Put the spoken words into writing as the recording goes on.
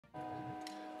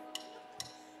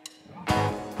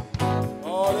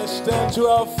stand to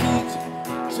our feet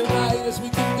tonight as we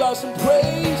give God some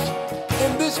praise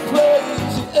in this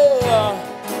place. Yeah,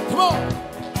 come on.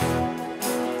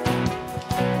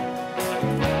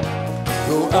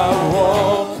 Though I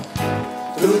walk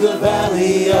through the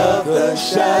valley of the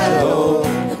shadow,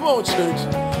 come on, church,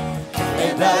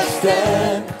 and I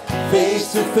stand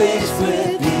face to face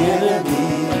with the enemy,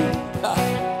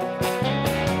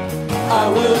 I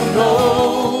will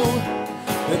know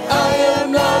that I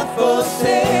am not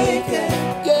forsaken.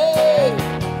 Yeah,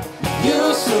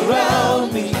 you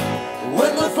surround me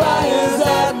when the fire's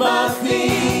at my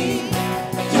feet.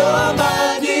 You're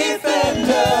my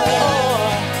defender.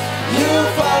 You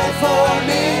fight for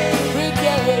me every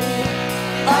day.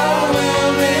 I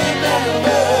will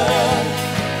remember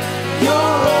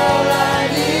you're all I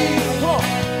need.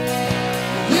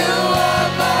 You are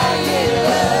my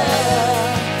healer,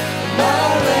 my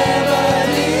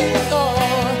remedy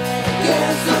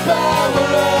against the power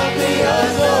of the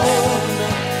unknown.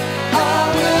 I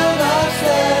will not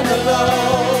stand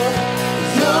alone.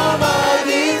 You're my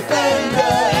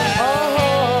defender.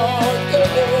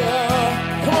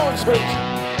 Yeah. Come on, church.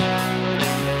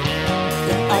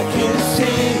 I can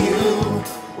see you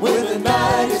when the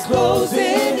night is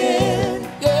closing in.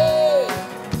 Yeah.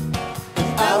 And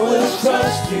I will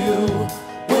trust you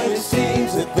when it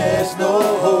seems that there's no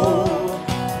hope.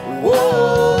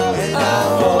 Whoa, and I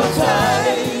hold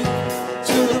tight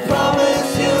to the promise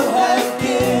you have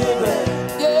given.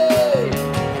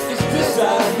 Yeah, it's this I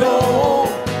know,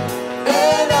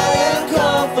 and I am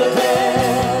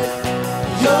confident.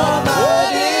 You're my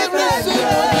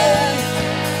defender.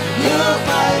 You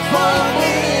fight for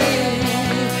me.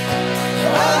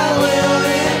 I will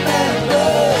remember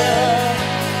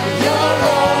you're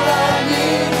all I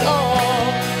need.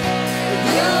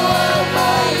 You are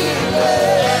my healer,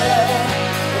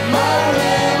 my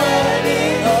remedy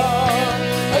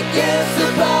against the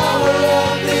power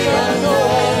of the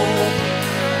unknown.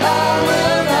 I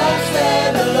will not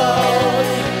stand alone,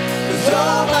 'cause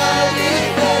you're my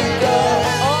defender.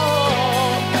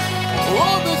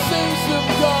 All the saints of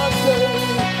God say,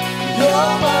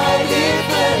 you're my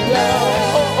defender.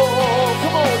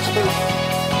 Come on, church.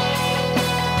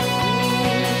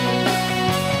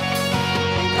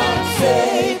 I'm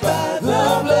saved by the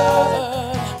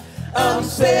blood. I'm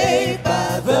saved by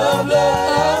the blood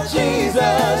of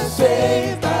Jesus.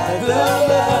 Saved by the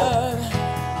blood.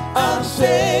 I'm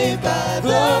saved by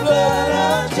the blood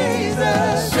of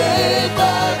Jesus. Saved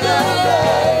by the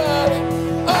blood.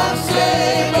 I'm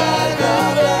saved by the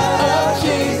blood of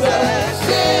Jesus.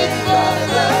 Saved by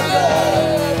the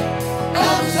blood.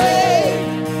 I'm saved.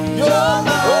 You're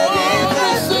my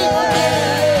defender.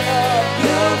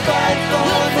 You fight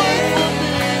for me.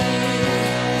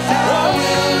 I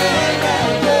will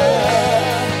remember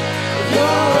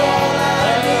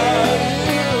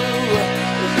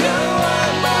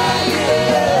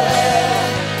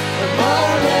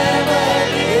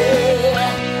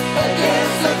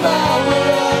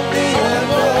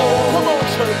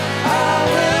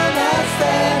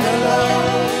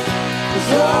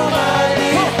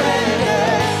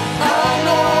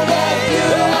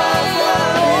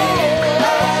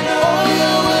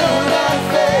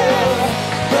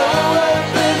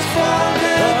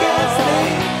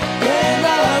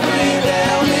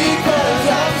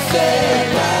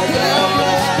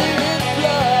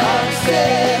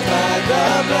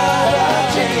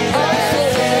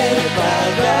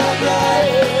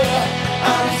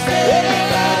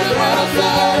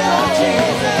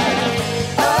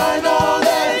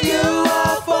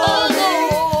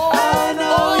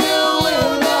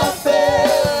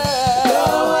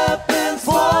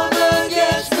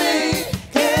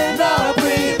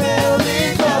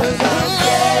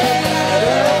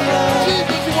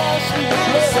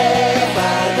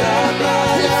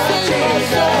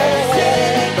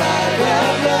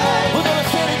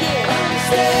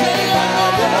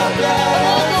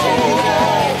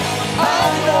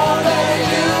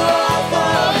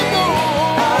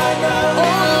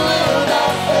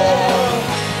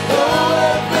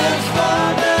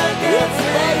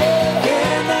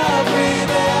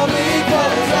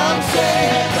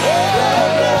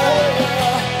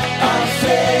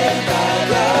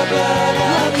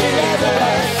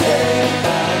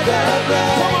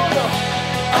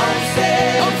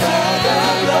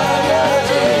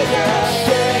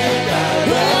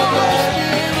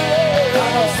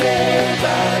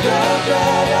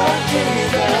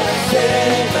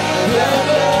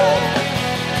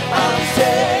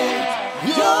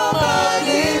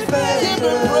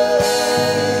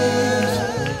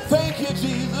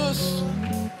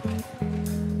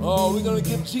Oh, we're going to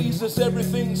give Jesus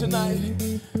everything tonight.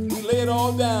 We lay it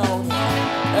all down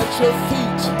at your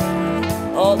feet.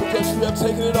 Oh, because you have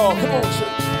taken it all. Come on,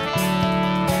 church.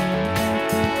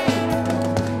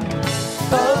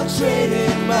 I'm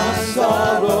trading my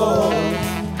sorrow.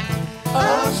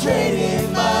 I'm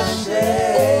trading my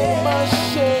shame.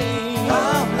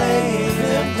 I'm laying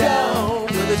them down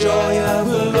for the joy of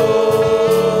the Lord.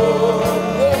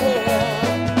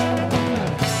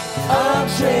 I'm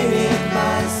trading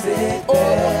my sickness.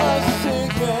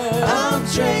 I'm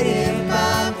trading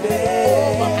my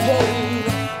pain.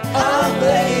 I'm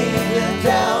laying them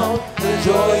down for the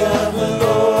joy of the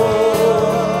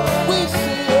Lord. We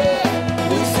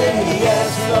say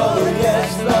yes, Lord,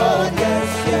 yes, Lord, yes,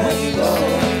 yes, Lord.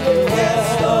 Yes,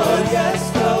 Lord, yes,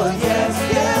 Lord, yes,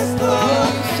 yes,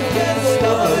 Lord. Yes,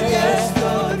 Lord, yes,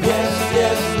 Lord, yes,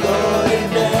 yes, Lord,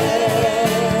 amen.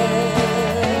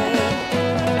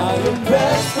 I am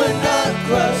pressed but not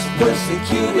crushed,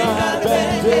 persecuted, not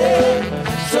abandoned,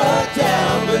 struck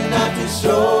down but not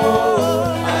destroyed.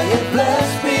 I am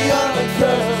blessed beyond the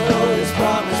curse, Lord, His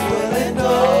promise will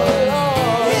endure.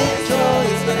 His joy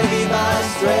is gonna be my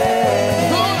strength.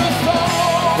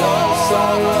 Though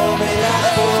sorrow may last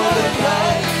for the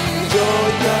night, joy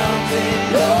comes in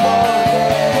the morning.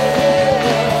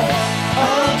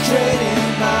 I'm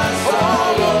trading my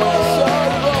sorrow.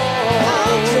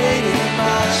 I'm trading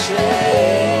my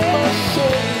shame.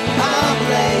 I'm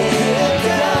laying it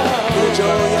down for the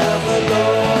joy of the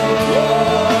Lord.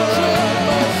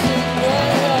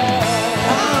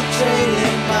 I'm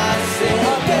trading my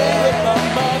sickness.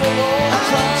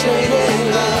 I'm trading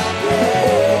my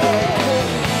pain.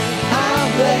 I'm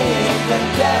laying them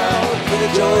down for the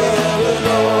joy of the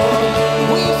Lord.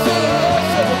 We say yes,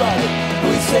 everybody.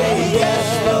 We say yes,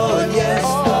 Lord, yes,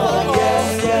 Lord, yes,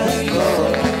 yes,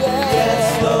 Lord. Yes,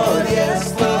 Lord, yes,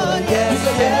 Lord, yes,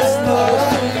 yes, Lord.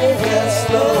 Yes,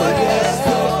 Lord, yes,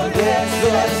 Lord, yes,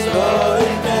 yes, Lord,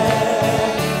 amen.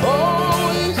 Oh,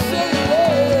 we say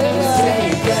yes. We say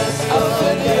yes,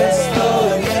 Lord, yes,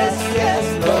 Lord, yes, yes,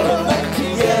 Lord.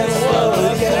 Yes,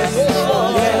 Lord, yes,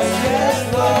 Lord, yes, yes,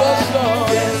 Lord.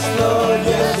 Yes, Lord,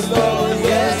 yes, Lord,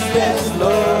 yes, yes,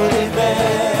 Lord, amen.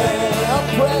 I'm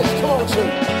pressed, come on,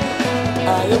 church. I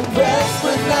am pressed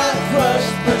but not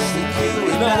crushed,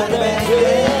 persecuted, not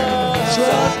abandoned,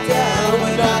 struck down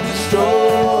but not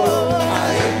destroyed. I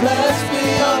am blessed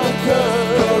beyond the curse,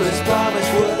 for His promise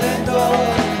will endure.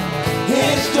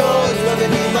 His joy is gonna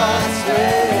be my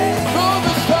strength. Though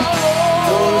the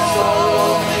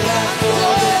sorrow may last for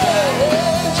the night,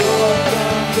 the joy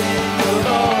comes in the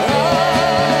morning.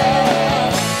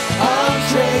 I'm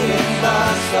trading my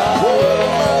sorrow.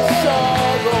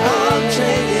 I'm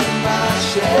trading my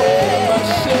shame.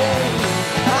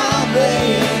 I'm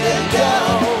laying them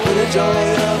down for the joy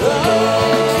of the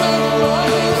Lord.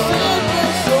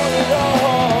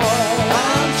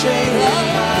 I'm trading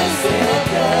my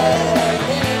sickness.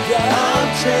 I'm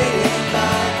trading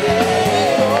my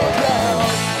pain.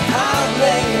 I'm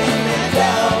laying them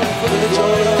down for the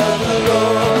joy of the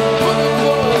Lord. For the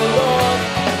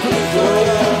joy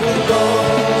of the Lord.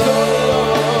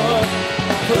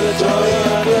 For the joy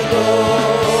of the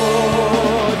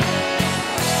Lord.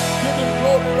 Give Him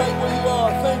glory right where you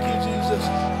are. Thank you, Jesus.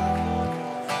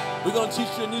 We're going to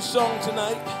teach you a new song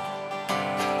tonight.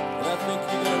 And I think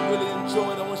you're going to really enjoy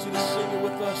it. I want you to sing it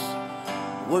with us.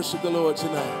 Worship the Lord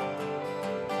tonight.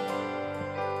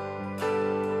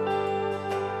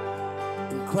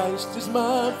 And Christ is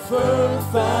my firm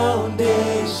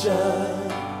foundation.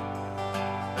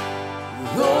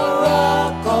 The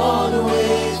rock on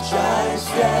which I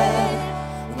stand.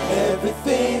 When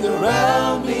everything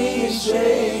around me is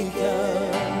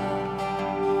shaken,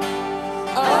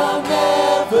 I'll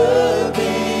never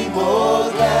be more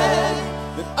glad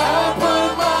that I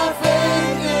put my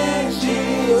faith in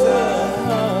Jesus.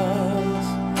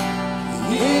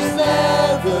 He's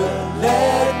never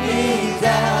let me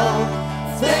down,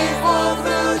 faithful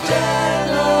through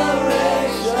generations.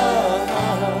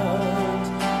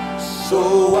 So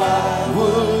why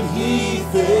would He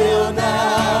fail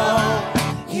now?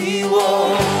 He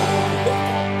won't.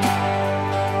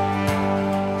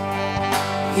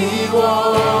 He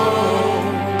won't.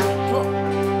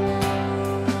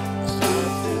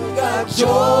 Got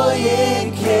joy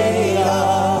in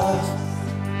chaos.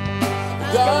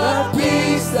 Got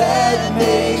peace that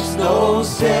makes no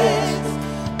sense.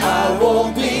 I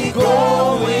won't be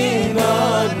going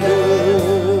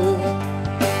under.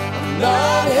 I'm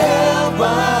not held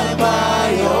by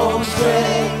my own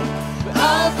strength. But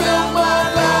I built my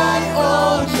life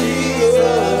on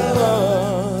Jesus.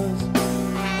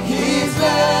 He's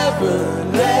never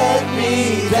let me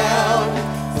down.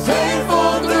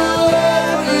 Faithful through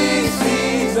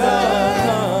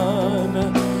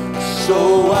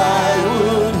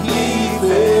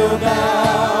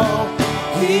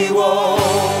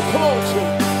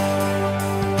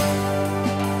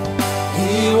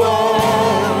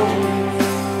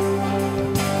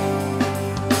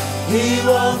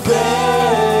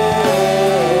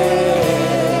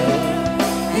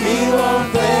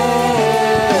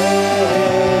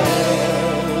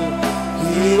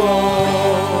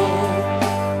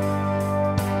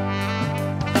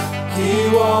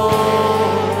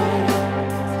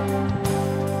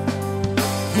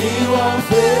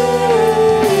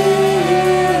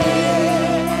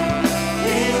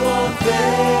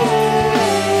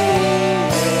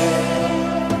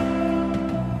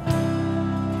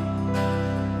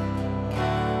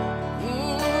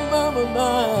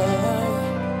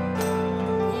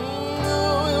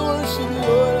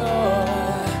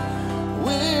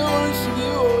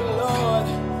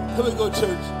Here we go,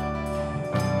 church.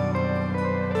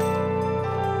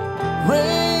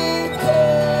 Rain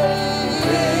came,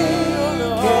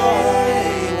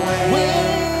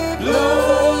 wind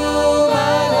blew,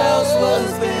 my house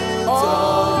was built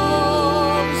on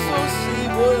you. So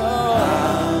secret,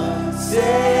 I'm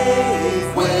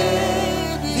safe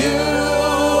with you.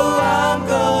 I'm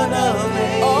gonna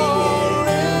make it.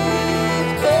 Rain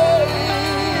came,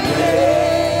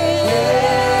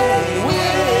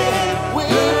 wind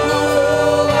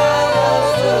blew, my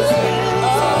house was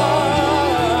built on you.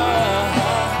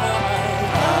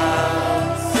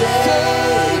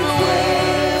 Safe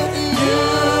with you,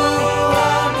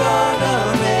 I'm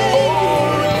gonna make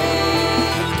it.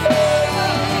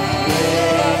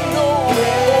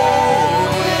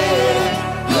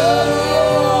 I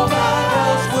know my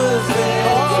house was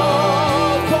built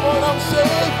on. Come on, I'm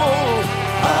safe.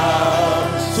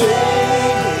 I'm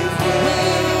safe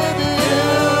with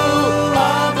you.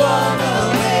 I'm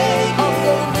gonna make it.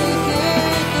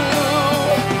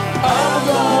 I'm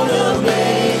gonna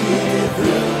make it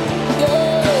through.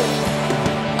 Yeah.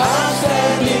 I'm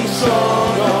standing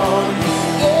strong on you.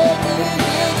 Yeah, make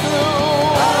it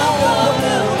through. I'm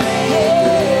gonna make it.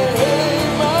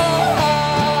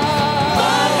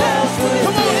 My house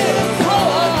was built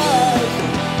on Christ.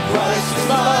 Christ is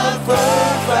my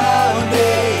firm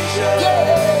foundation.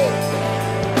 Yeah.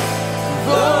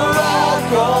 The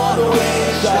rock on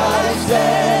which I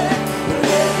stand. When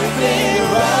everything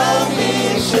around me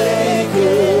is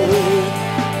shaking,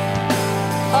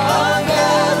 I've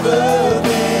never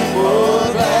been more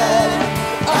glad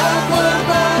I put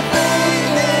my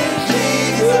faith in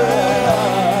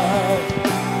Jesus.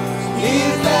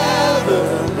 He's never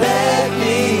let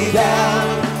me down.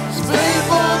 He's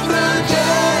faithful through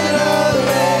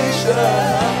generations.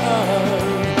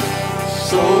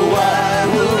 So why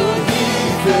would he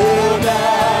fail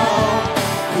now?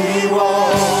 He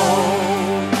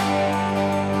won't.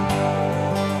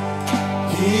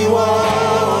 He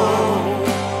won't.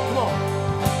 Come on.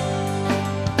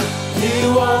 He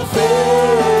won't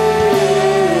fail.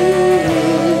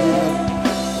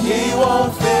 He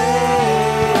won't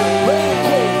fail. Rain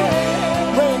came.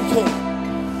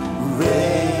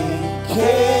 Rain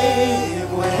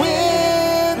came.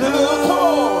 Wind blew. Come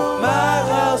on. My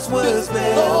house was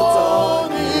built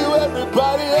on you.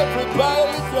 Everybody,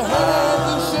 lift your hands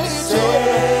and shake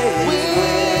it.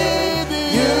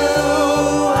 With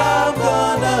you, I'm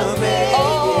gonna make it.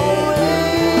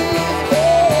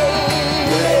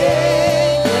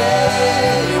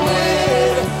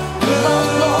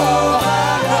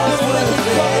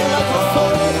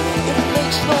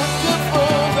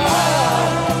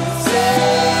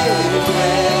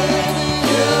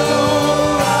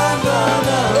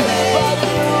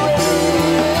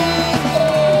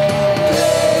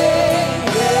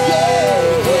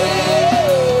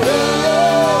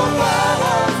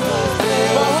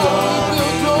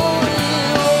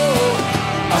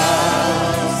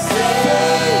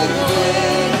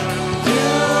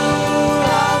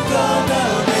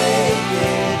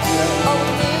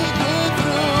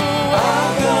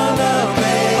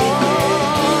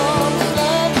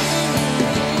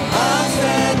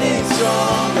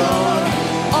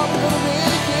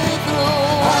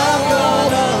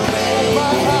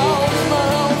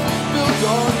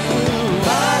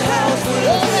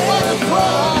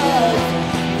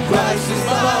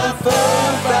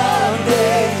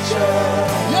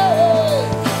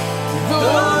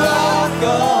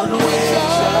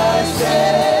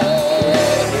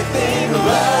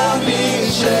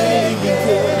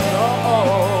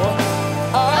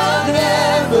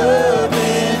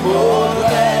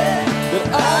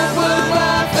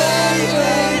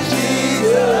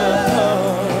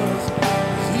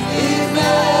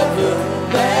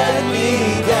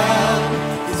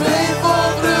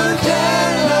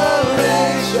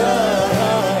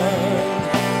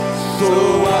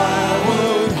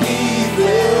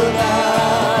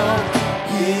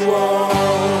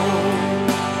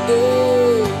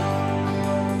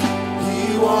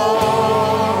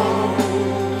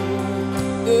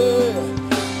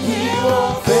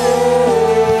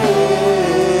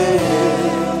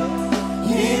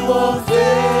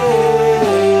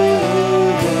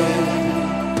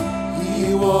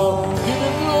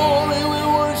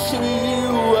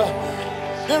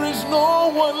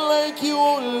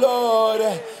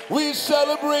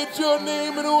 Celebrate your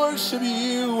name and worship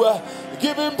you.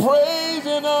 Give him praise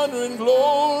and honor and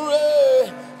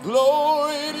glory.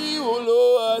 Glory to you, O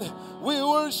Lord. We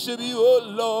worship you, O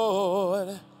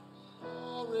Lord.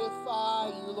 Glorify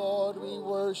you, Lord. We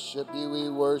worship you. We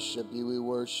worship you. We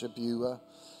worship you.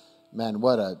 Man,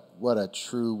 what a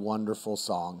true, wonderful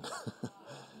song.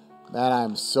 Man,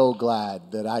 I'm so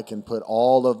glad that I can put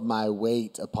all of my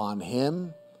weight upon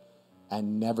him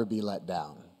and never be let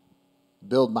down.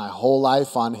 Build my whole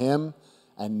life on him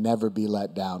and never be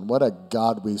let down. What a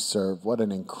God we serve. What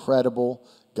an incredible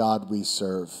God we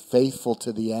serve. Faithful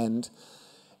to the end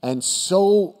and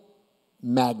so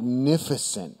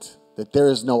magnificent that there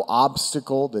is no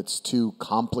obstacle that's too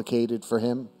complicated for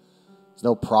him. There's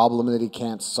no problem that he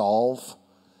can't solve.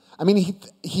 I mean,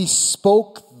 he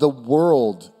spoke the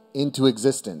world into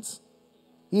existence.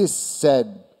 He has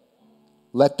said,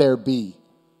 let there be.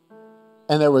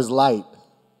 And there was light.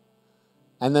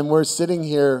 And then we're sitting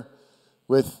here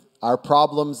with our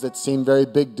problems that seem very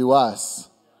big to us,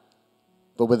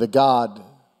 but with a God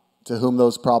to whom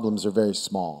those problems are very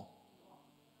small.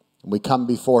 And we come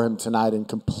before him tonight in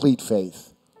complete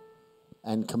faith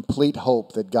and complete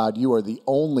hope that, God, you are the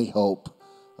only hope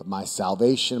of my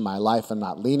salvation, my life. I'm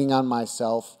not leaning on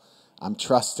myself. I'm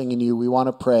trusting in you. We want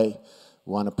to pray.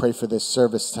 We want to pray for this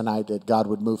service tonight, that God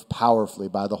would move powerfully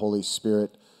by the Holy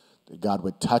Spirit, that God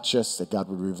would touch us, that God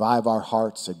would revive our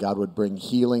hearts, that God would bring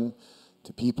healing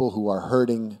to people who are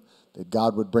hurting, that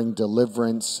God would bring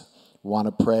deliverance. We want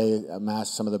to pray. I'm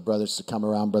asked some of the brothers to come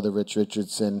around, Brother Rich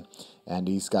Richardson, and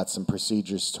he's got some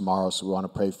procedures tomorrow, so we want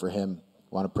to pray for him.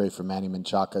 We want to pray for Manny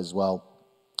Menchaca as well,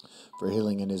 for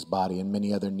healing in his body and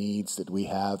many other needs that we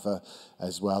have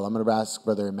as well. I'm going to ask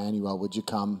Brother Emmanuel, would you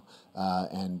come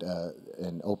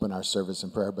and open our service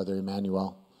in prayer, Brother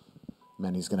Emmanuel?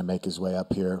 Amen. He's going to make his way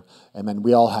up here. Amen.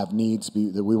 We all have needs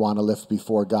that we want to lift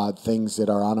before God, things that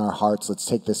are on our hearts. Let's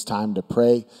take this time to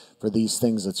pray for these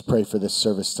things. Let's pray for this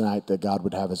service tonight, that God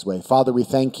would have his way. Father, we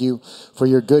thank you for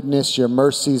your goodness, your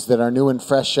mercies that are new and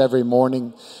fresh every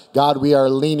morning. God, we are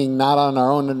leaning not on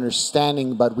our own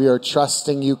understanding, but we are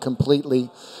trusting you completely.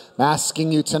 I'm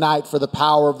asking you tonight for the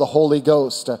power of the Holy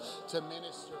Ghost to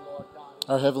minister, Lord God.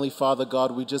 Our Heavenly Father,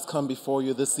 God, we just come before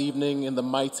you this evening in the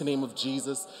mighty name of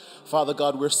Jesus. Father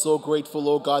God, we're so grateful,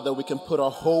 oh God, that we can put our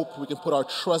hope, we can put our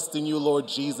trust in you, Lord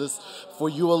Jesus. For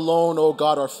you alone, oh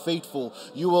God, are faithful.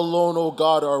 You alone, oh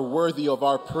God, are worthy of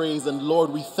our praise. And Lord,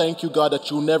 we thank you, God, that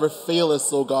you never fail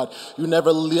us, oh God. You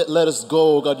never let us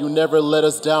go, oh God. You never let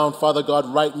us down, Father God.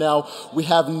 Right now, we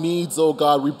have needs, oh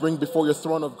God. We bring before your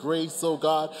throne of grace, oh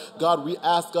God. God, we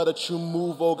ask, God, that you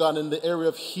move, oh God, in the area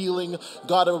of healing.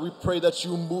 God, we pray that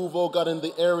you move, oh God, in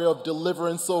the area of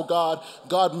deliverance, oh God.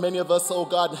 God, many of us, oh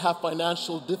God, have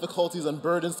financial difficulties and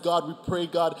burdens. God, we pray,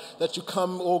 God, that you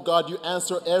come, oh God, you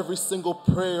answer every single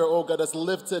prayer, oh God, that's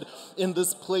lifted in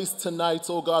this place tonight,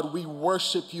 oh God. We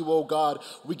worship you, oh God.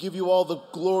 We give you all the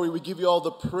glory. We give you all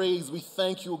the praise. We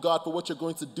thank you, God, for what you're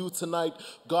going to do tonight.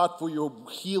 God, for your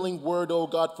healing word, oh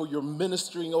God, for your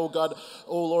ministering, oh God,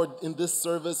 oh Lord, in this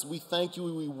service. We thank you.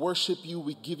 We worship you.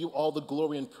 We give you all the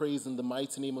glory and praise in the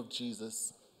mighty name of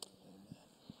Jesus.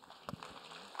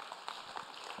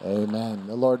 Amen.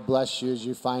 The Lord bless you as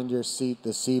you find your seat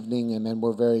this evening. Amen.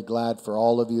 We're very glad for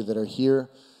all of you that are here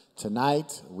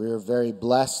tonight. We're very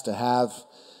blessed to have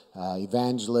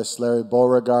Evangelist Larry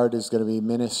Beauregard, who's going to be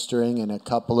ministering in a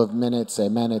couple of minutes.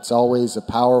 Amen. It's always a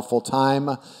powerful time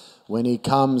when he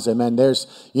comes. Amen.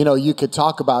 There's, you could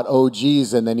talk about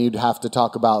OGs and then you'd have to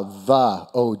talk about the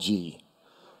OG.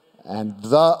 And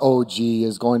the OG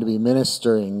is going to be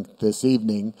ministering this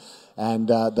evening. And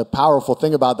the powerful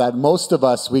thing about that, most of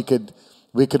us, we could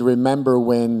remember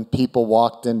when people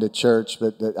walked into church,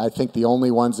 but I think the only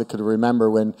ones that could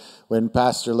remember when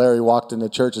Pastor Larry walked into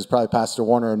church is probably Pastor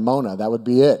Warner and Mona. That would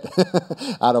be it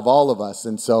out of all of us.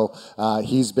 And so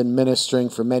he's been ministering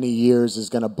for many years, is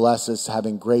going to bless us,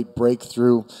 having great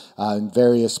breakthrough in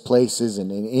various places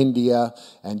and in India,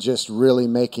 and just really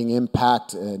making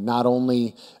impact not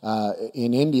only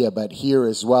in India, but here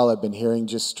as well. I've been hearing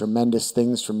just tremendous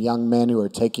things from young men who are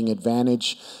taking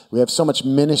advantage. We have so much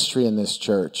ministry in this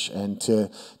church, and to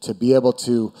be able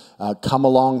to come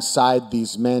alongside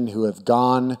these men who have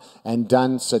gone and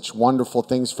done such wonderful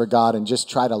things for God and just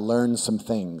try to learn some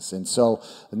things. And so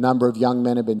a number of young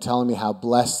men have been telling me how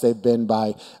blessed they've been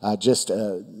by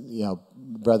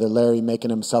Brother Larry making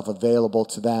himself available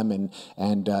to them,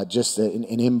 and just an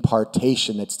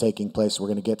impartation that's taking place. We're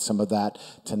going to get some of that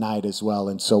tonight as well.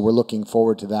 And so we're looking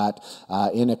forward to that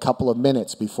in a couple of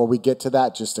minutes. Before we get to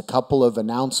that, just a couple of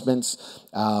announcements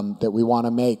that we want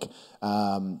to make.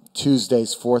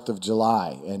 Tuesday's 4th of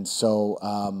July, and so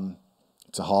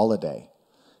it's a holiday.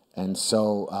 And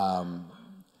so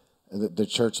the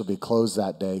church will be closed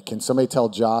that day. Can somebody tell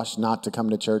Josh not to come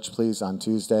to church, please, on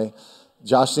Tuesday?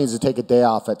 Josh needs to take a day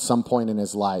off at some point in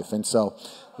his life. And so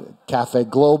Cafe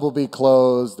Globe will be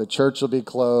closed. The church will be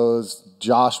closed.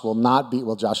 Josh will not be,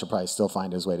 well, Josh will probably still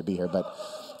find his way to be here, but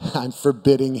I'm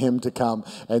forbidding him to come.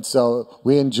 And so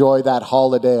we enjoy that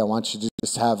holiday. I want you to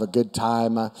just have a good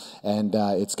time, and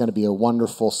it's going to be a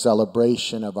wonderful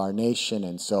celebration of our nation,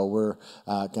 and so we're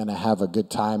going to have a good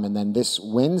time. And then this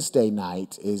Wednesday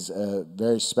night is a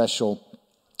very special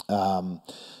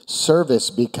service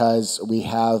because we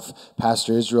have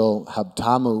Pastor Israel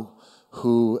Habtamu,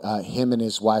 who him and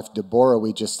his wife Deborah,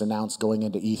 we just announced going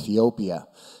into Ethiopia.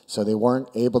 So they weren't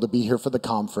able to be here for the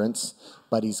conference,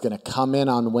 but he's going to come in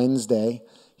on Wednesday.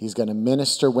 He's going to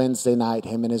minister Wednesday night.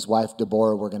 Him and his wife,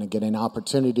 Deborah, we're going to get an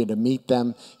opportunity to meet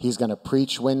them. He's going to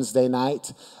preach Wednesday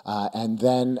night. And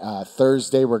then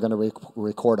Thursday, we're going to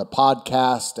record a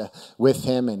podcast with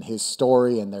him and his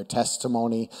story and their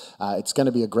testimony. It's going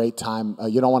to be a great time.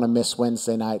 You don't want to miss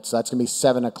Wednesday night. So that's going to be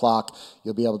 7 o'clock.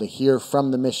 You'll be able to hear from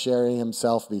the missionary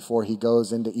himself before he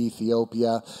goes into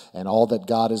Ethiopia and all that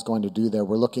God is going to do there.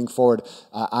 We're looking forward.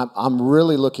 I'm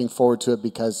really looking forward to it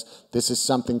because this is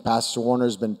something Pastor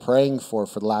Warner's been praying for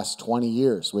the last 20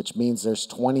 years, which means there's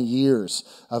 20 years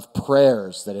of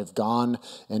prayers that have gone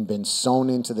and been sown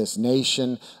into this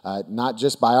nation, not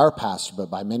just by our pastor, but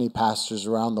by many pastors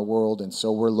around the world. And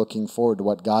so we're looking forward to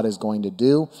what God is going to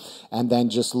do. And then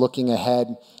just looking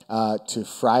ahead to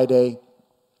Friday,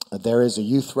 there is a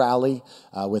youth rally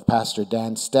with Pastor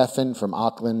Dan Steffen from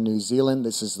Auckland, New Zealand.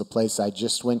 This is the place I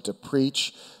just went to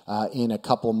preach in a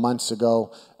couple months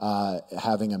ago,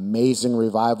 having amazing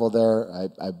revival there.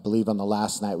 I believe on the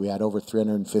last night we had over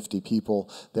 350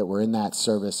 people that were in that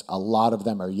service. A lot of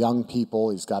them are young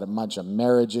people. He's got a bunch of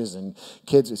marriages and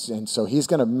kids, and so he's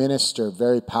going to minister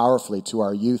very powerfully to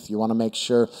our youth. You want to make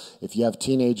sure if you have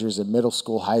teenagers in middle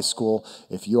school, high school,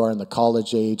 if you are in the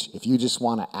college age, if you just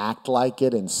want to act like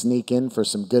it and sneak in for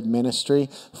some good ministry,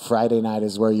 Friday night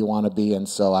is where you want to be, and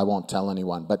so I won't tell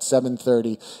anyone. But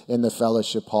 7:30 in the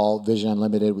fellowship hall, Vision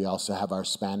Unlimited. We also have our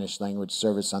Spanish language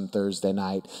service on Thursday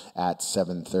night at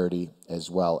 7:30 as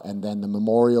well. And then the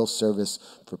memorial service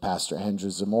for Pastor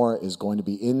Andrew Zamora is going to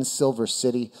be in Silver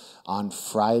City on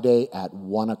Friday at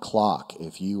 1 o'clock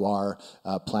if you are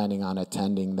planning on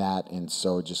attending that. And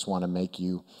so just want to make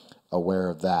you aware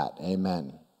of that.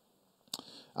 Amen.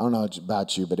 I don't know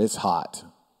about you, but it's hot.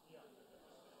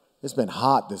 It's been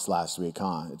hot this last week,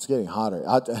 huh? It's getting hotter.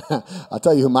 I'll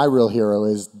tell you who my real hero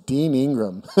is, Dean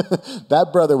Ingram. That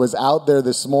brother was out there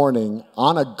this morning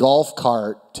on a golf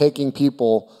cart taking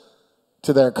people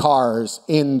to their cars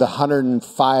in the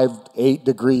 105-8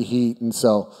 degree heat. And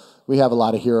so we have a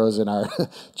lot of heroes in our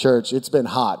church. It's been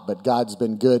hot, but God's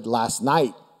been good. Last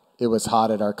night it was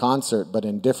hot at our concert, but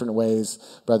in different ways.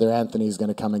 Brother Anthony is going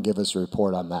to come and give us a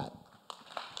report on that.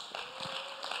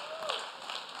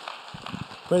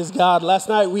 Praise God. Last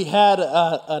night we had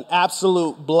an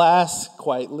absolute blast,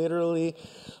 quite literally.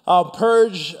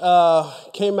 Purge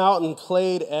came out and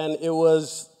played, and it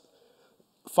was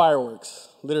fireworks,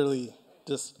 literally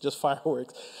just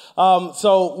fireworks.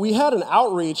 So we had an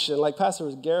outreach, and like Pastor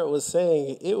Garrett was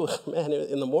saying, it was, man,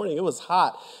 in the morning it was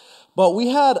hot. But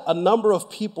we had a number of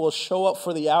people show up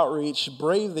for the outreach,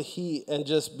 brave the heat, and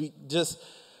just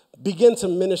begin to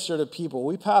minister to people.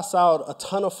 We passed out a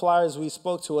ton of flyers. We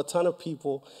spoke to a ton of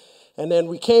people. And then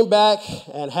we came back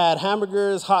and had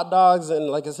hamburgers, hot dogs, and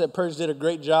like I said, Purge did a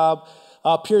great job.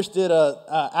 Pierce did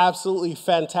a absolutely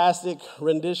fantastic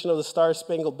rendition of the Star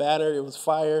Spangled Banner. It was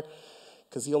fire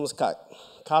because he almost got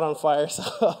caught on fire.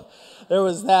 So there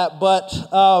was that. But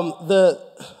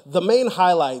the main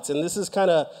highlights, and this is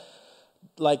kind of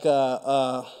like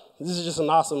this is just an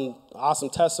awesome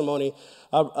testimony.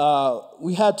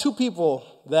 We had 2 people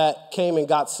that came and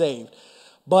got saved.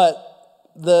 But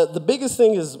the biggest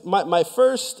thing is my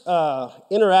first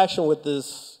interaction with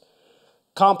this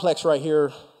complex right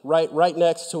here, right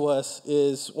next to us,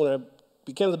 is when I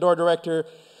became the door director,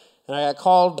 and I got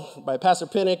called by Pastor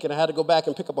Pinnick, and I had to go back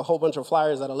and pick up a whole bunch of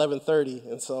flyers at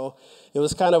 11:30. And so it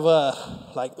was kind of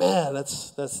like, man,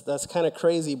 that's kind of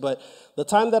crazy. But the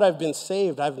time that I've been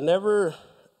saved, I've never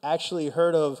actually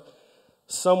heard of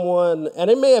someone,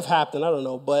 and it may have happened, I don't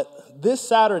know, but this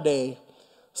Saturday,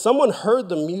 someone heard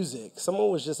the music. Someone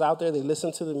was just out there, they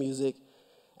listened to the music,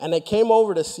 and they came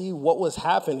over to see what was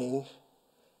happening,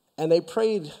 and they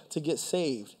prayed to get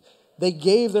saved. They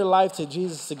gave their life to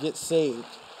Jesus to get saved.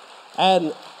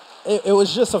 And it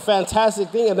was just a fantastic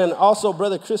thing. And then also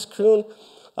Brother Chris Kroon,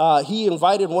 he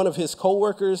invited one of his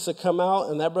co-workers to come out,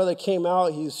 and that brother came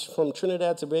out. He's from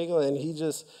Trinidad, Tobago, and he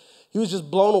was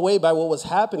just blown away by what was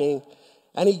happening.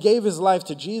 And he gave his life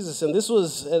to Jesus. And this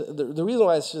was, the reason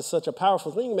why it's just such a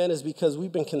powerful thing, man, is because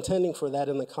we've been contending for that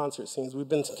in the concert scenes. We've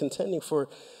been contending for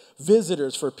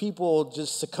visitors, for people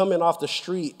just to come in off the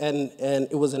street, and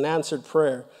it was an answered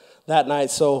prayer. that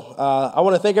night. So I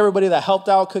want to thank everybody that helped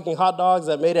out cooking hot dogs,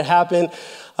 that made it happen.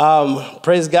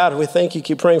 Praise God. We thank you.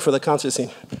 Keep praying for the concert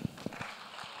scene.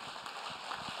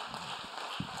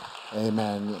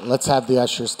 Amen. Let's have the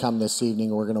ushers come this evening.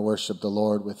 We're going to worship the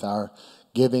Lord with our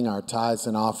giving, our tithes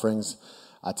and offerings.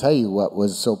 I'll tell you what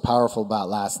was so powerful about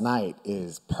last night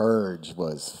is Purge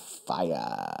was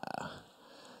fire.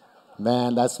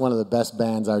 Man, that's one of the best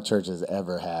bands our church has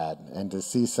ever had. And to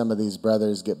see some of these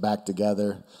brothers get back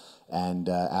together, and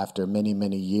after many,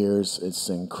 many years, it's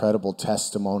incredible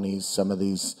testimonies. Some of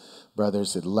these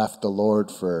brothers had left the Lord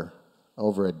for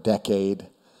over a decade,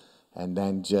 and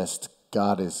then just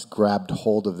God has grabbed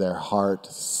hold of their heart,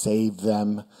 saved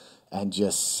them, and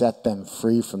just set them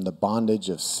free from the bondage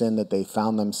of sin that they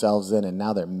found themselves in. And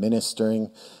now they're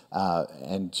ministering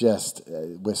and just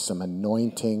with some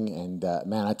anointing. And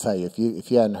man, I tell you,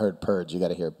 if you hadn't heard Purge, you got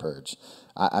to hear Purge.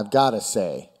 I've got to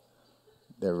say,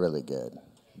 they're really good.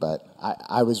 But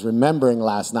I was remembering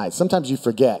last night. Sometimes you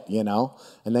forget, you know,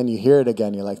 and then you hear it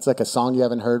again. You're like, it's like a song you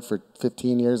haven't heard for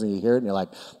 15 years, and you hear it, and you're like,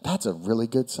 that's a really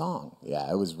good song.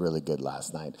 Yeah, it was really good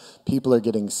last night. People are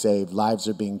getting saved. Lives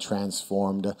are being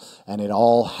transformed, and it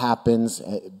all happens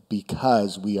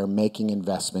because we are making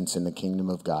investments in the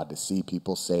kingdom of God to see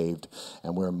people saved,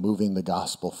 and we're moving the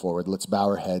gospel forward. Let's bow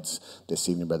our heads this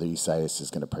evening. Brother Esaias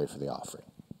is going to pray for the offering.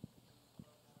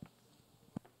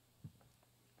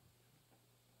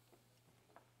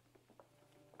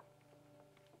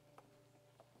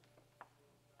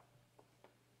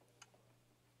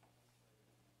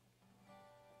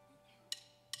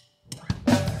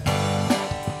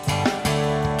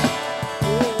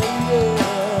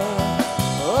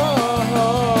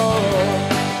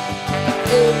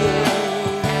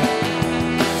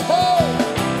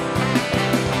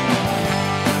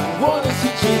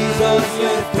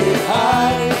 Lifted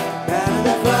high, banner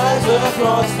that flies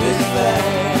across this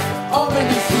land.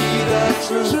 Already see the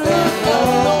truth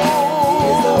and know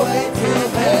is the way to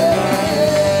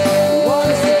heaven. Want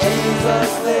to see Jesus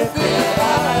lifted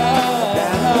high,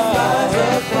 banner that flies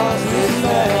across this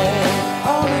land.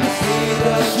 Already see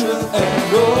the truth and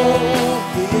know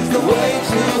He is the way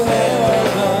to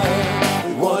heaven.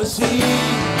 We want to see,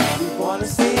 we want to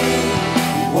see,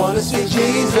 we want to see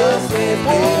Jesus lifted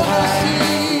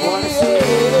high. We want to see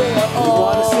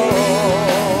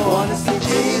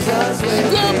Jesus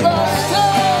lifted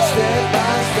high. Step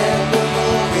by step, we're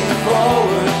moving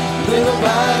forward. Little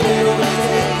by little, we're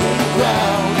taking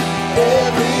ground.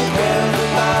 Every breath of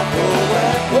life,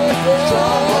 we're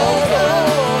stronghold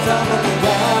bones. I'm looking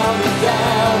down and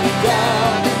down and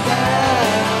down and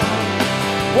down.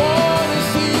 Want to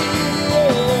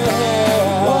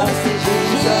see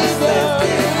Jesus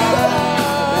lifted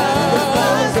high. The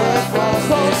flies across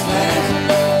this land.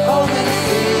 Want to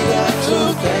see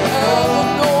Jesus lifted high.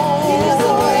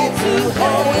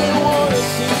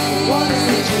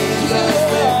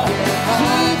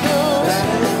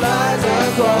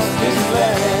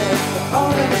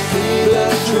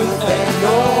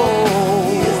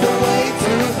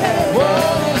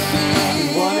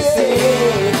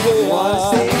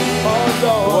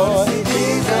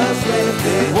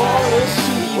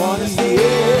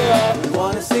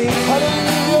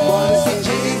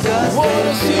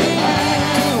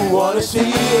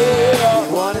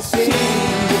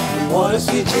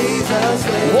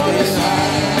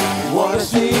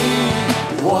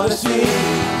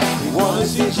 Want to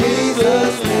see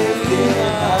Jesus lifted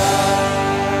high.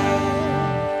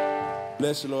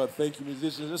 Bless the Lord. Thank you,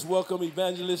 musicians. Let's welcome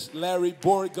evangelist Larry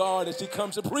Beauregard as he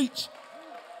comes to preach.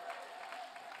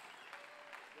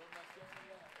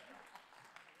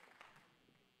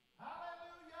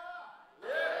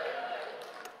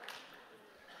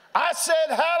 I said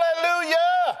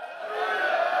hallelujah.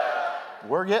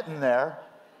 We're getting there.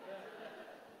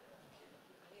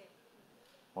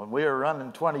 When we were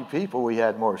running 20 people, we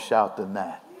had more shout than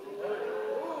that.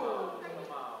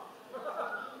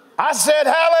 I said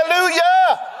hallelujah.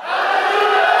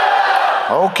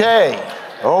 Okay.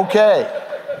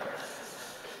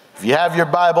 If you have your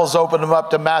Bibles, open them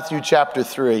up to Matthew chapter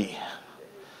 3.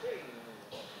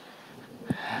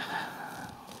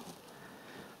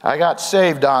 I got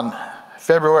saved on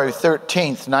February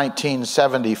 13th,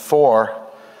 1974,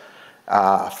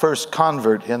 first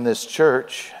convert in this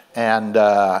church, and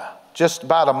just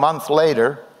about a month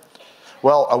later,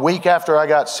 well, a week after I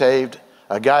got saved,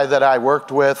 a guy that I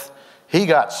worked with, he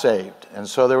got saved, and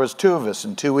so there was two of us,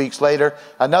 and 2 weeks later,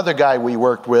 another guy we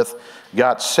worked with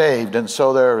got saved, and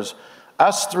so there was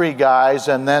us three guys,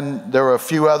 and then there were a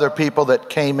few other people that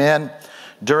came in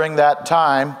during that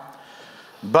time,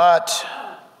 but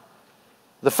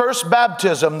The first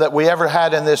baptism that we ever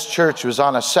had in this church was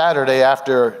on a Saturday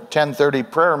after 10:30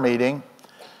 prayer meeting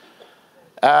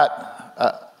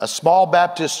at a small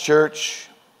Baptist church,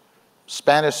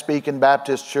 Spanish-speaking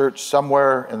Baptist church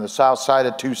somewhere in the south side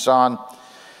of Tucson.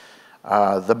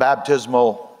 The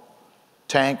baptismal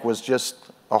tank was just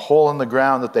a hole in the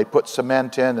ground that they put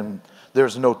cement in, and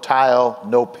there's no tile,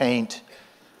 no paint.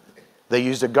 They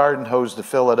used a garden hose to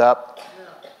fill it up.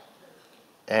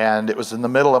 And it was in the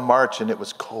middle of March, and it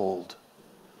was cold.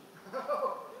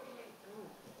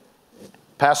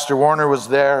 Pastor Warner was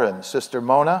there, and Sister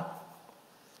Mona,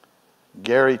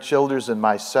 Gary Childers, and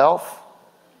myself,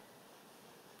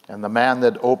 and the man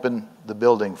that opened the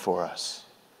building for us,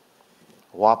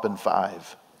 whopping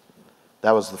 5.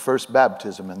 That was the first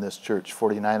baptism in this church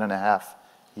 49 and a half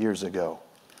years ago.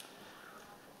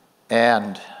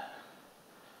 And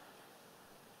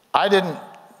I didn't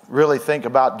really think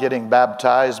about getting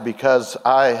baptized because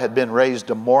I had been raised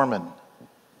a Mormon,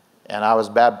 and I was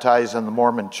baptized in the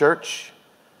Mormon church.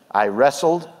 I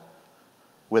wrestled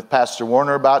with Pastor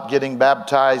Warner about getting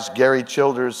baptized. Gary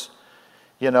Childers,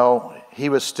 you know, he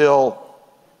was still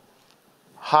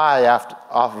high off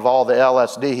of all the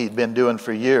LSD he'd been doing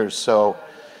for years. So,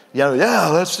 you know,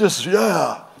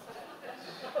 yeah.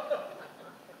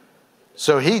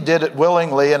 So he did it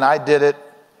willingly, and I did it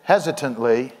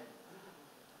hesitantly.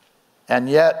 And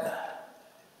yet,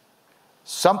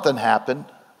 something happened.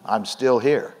 I'm still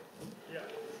here.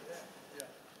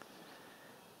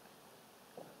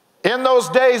 In those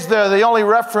days, the only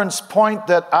reference point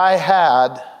that I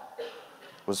had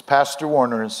was Pastor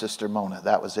Warner and Sister Mona.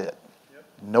 That was it.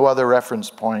 No other reference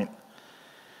point.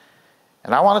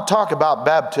 And I want to talk about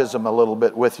baptism a little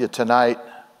bit with you tonight.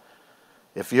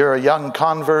 If you're a young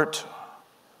convert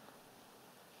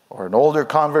or an older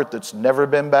convert that's never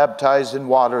been baptized in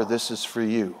water, this is for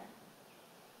you.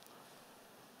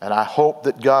 And I hope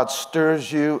that God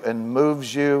stirs you and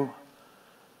moves you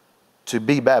to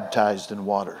be baptized in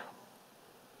water.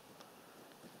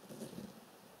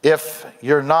 If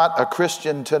you're not a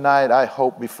Christian tonight, I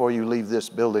hope before you leave this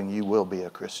building you will be a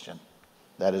Christian.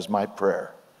 That is my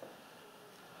prayer.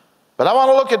 But I want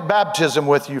to look at baptism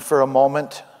with you for a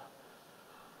moment.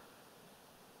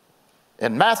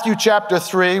 In Matthew chapter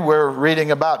 3, we're reading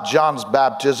about John's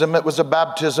baptism. It was a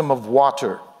baptism of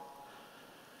water.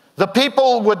 The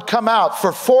people would come out.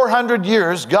 For 400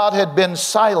 years, God had been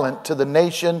silent to the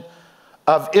nation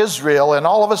of Israel. And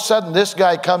all of a sudden, this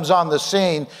guy comes on the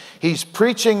scene. He's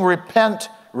preaching, repent,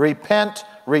 repent,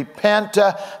 repent,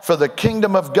 for the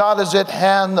kingdom of God is at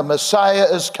hand. The Messiah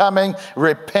is coming.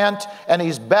 Repent. And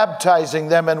he's baptizing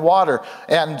them in water.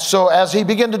 And so as he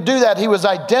began to do that, he was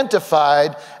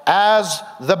identified as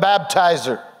the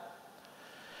baptizer.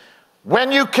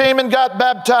 When you came and got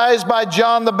baptized by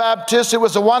John the Baptist, it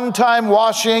was a one-time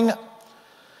washing.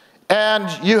 And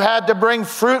you had to bring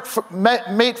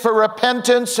meat for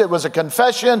repentance. It was a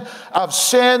confession of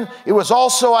sin. It was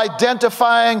also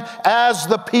identifying as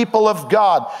the people of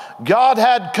God. God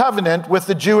had covenant with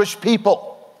the Jewish people.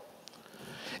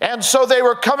 And so they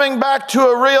were coming back to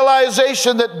a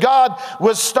realization that God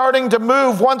was starting to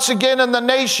move once again in the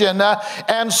nation.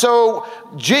 And so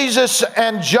Jesus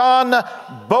and John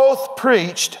both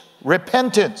preached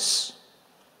repentance.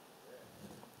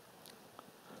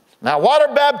 Now,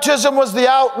 water baptism was the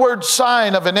outward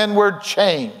sign of an inward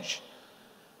change.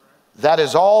 That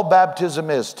is all baptism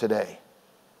is today.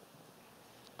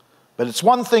 But it's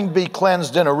one thing to be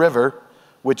cleansed in a river,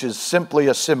 which is simply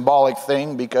a symbolic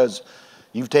thing because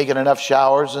you've taken enough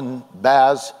showers and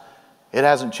baths. It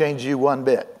hasn't changed you one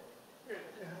bit.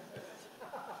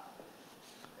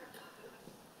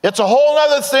 It's a whole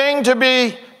other thing to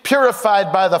be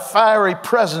purified by the fiery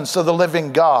presence of the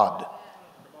living God.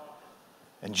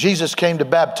 And Jesus came to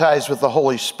baptize with the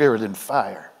Holy Spirit and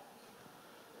fire.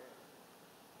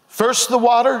 First the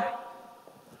water,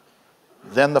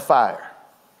 then the fire.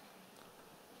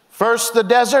 First the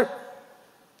desert,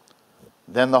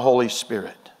 then the Holy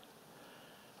Spirit.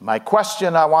 My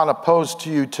question I want to pose to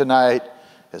you tonight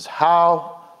is,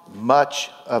 how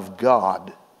much of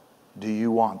God do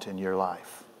you want in your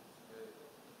life?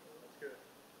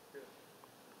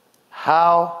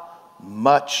 How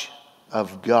much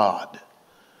of God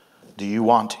do you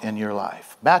want in your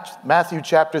life? Matthew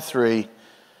chapter 3,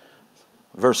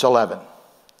 verse 11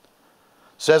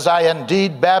 says, I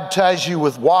indeed baptize you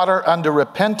with water unto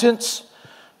repentance,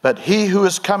 but he who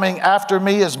is coming after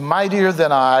me is mightier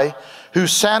than I,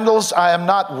 whose sandals I am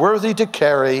not worthy to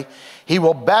carry. He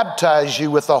will baptize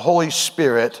you with the Holy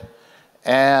Spirit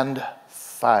and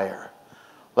fire.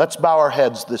 Let's bow our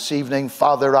heads this evening.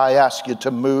 Father, I ask you to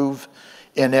move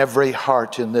in every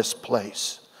heart in this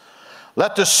place.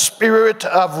 Let the spirit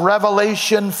of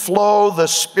revelation flow, the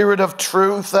spirit of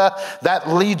truth that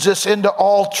leads us into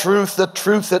all truth, the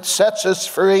truth that sets us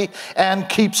free and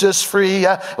keeps us free.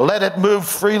 Let it move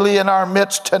freely in our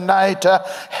midst tonight.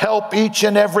 Help each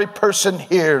and every person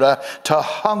here to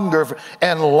hunger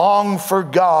and long for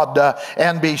God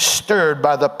and be stirred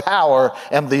by the power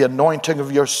and the anointing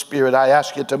of your Spirit. I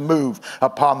ask you to move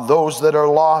upon those that are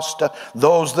lost,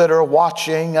 those that are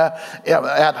watching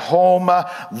at home,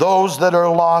 those that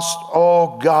are lost.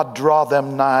 Oh God, draw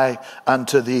them nigh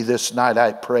unto thee this night,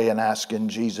 I pray and ask in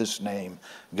Jesus' name.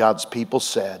 God's people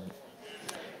said,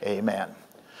 amen.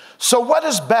 So what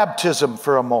is baptism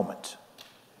for a moment?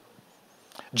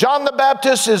 John the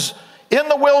Baptist is in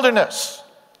the wilderness,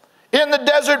 in the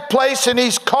desert place, and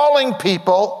he's calling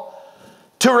people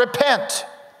to repent.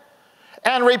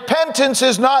 And repentance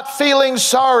is not feeling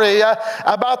sorry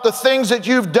about the things that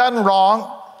you've done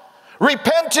wrong.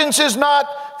 Repentance is not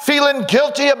feeling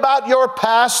guilty about your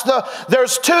past.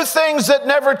 There's two things that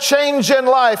never change in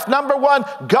life. Number one,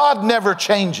 God never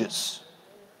changes.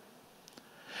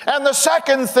 And the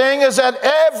second thing is that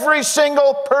every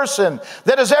single person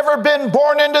that has ever been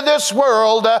born into this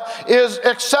world,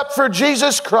 except for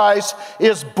Jesus Christ,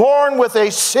 is born with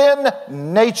a sin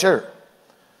nature.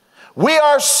 We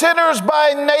are sinners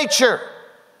by nature.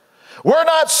 We're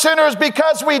not sinners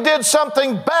because we did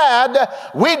something bad.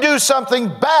 We do something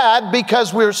bad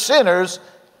because we're sinners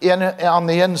on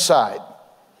the inside.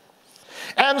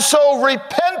 And so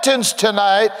repentance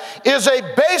tonight is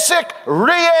a basic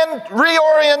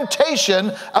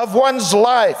reorientation of one's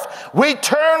life. We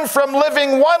turn from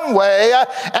living one way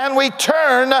and we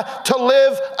turn to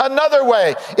live another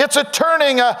way. It's a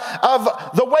turning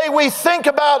of the way we think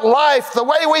about life, the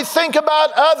way we think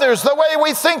about others, the way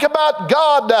we think about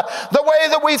God, the way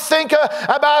that we think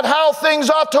about how things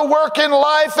ought to work in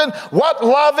life and what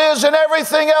love is and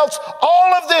everything else.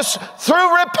 All of this,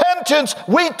 through repentance,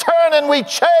 we turn and we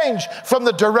change from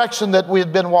the direction that we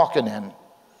had been walking in.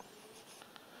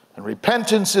 And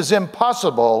repentance is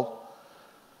impossible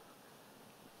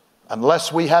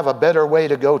unless we have a better way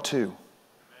to go to.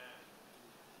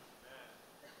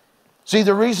 See,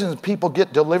 the reason people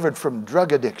get delivered from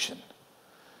drug addiction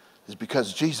is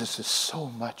because Jesus is so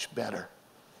much better.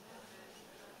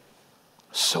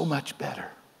 So much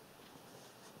better.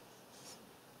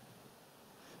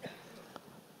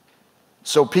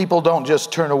 So people don't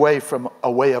just turn away from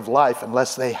a way of life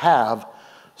unless they have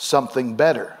something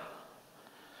better.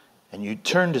 And you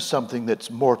turn to something that's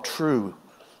more true,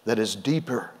 that is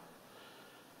deeper.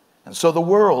 And so the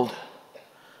world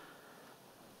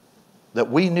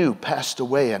that we knew passed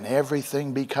away and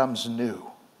everything becomes new.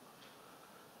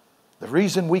 The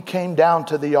reason we came down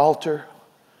to the altar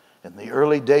in the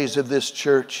early days of this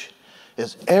church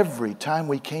is every time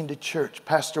we came to church,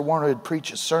 Pastor Warner would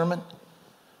preach a sermon,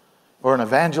 or an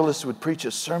evangelist would preach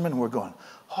a sermon, and we're going,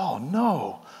 oh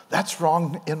no, that's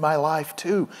wrong in my life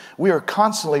too. We are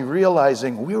constantly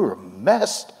realizing we were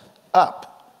messed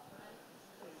up.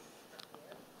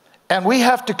 And we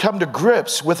have to come to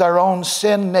grips with our own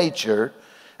sin nature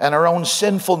and our own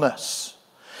sinfulness.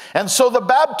 And so the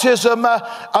baptism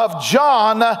of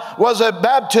John was a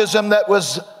baptism that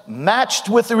was matched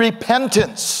with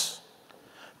repentance.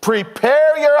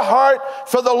 Prepare your heart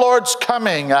for the Lord's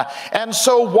coming. And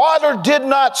so water did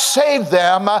not save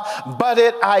them, but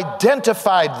it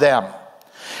identified them.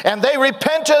 And they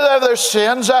repented of their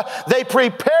sins. They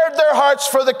prepared their hearts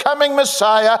for the coming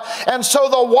Messiah. And so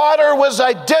the water was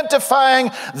identifying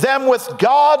them with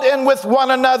God and with one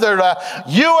another.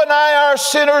 You and I are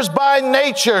sinners by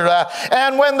nature.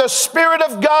 And when the Spirit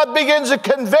of God begins to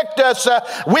convict us,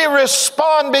 we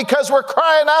respond because we're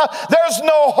crying out, there's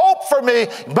no hope for me.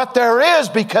 But there is,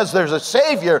 because there's a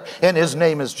Savior, and His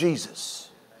name is Jesus.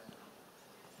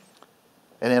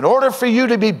 And in order for you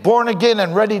to be born again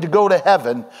and ready to go to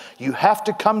heaven, you have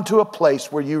to come to a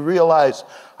place where you realize,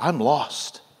 I'm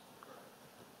lost.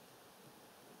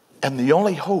 And the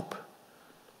only hope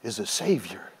is a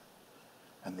Savior.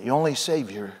 And the only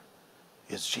Savior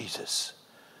is Jesus.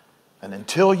 And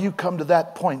until you come to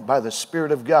that point by the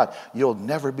Spirit of God, you'll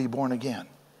never be born again.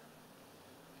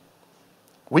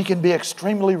 We can be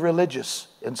extremely religious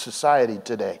in society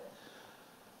today.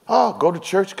 Oh, go to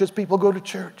church because people go to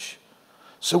church.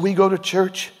 So we go to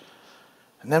church,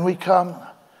 and then we come,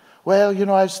 well, you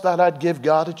know, I just thought I'd give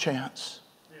God a chance.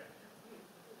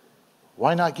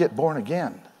 Why not get born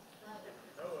again?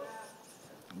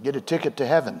 Get a ticket to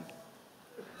heaven.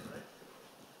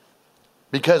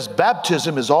 Because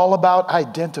baptism is all about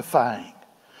identifying.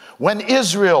 When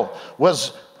Israel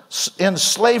was in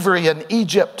slavery in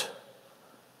Egypt,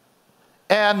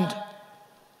 and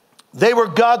they were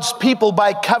God's people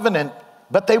by covenant,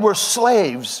 but they were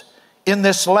slaves in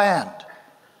this land.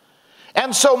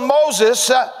 And so Moses,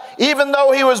 even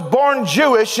though he was born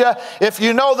Jewish, if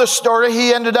you know the story,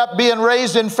 he ended up being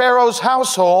raised in Pharaoh's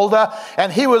household,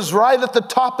 and he was right at the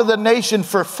top of the nation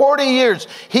for 40 years.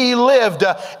 He lived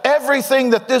everything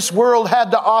that this world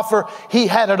had to offer. He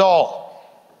had it all.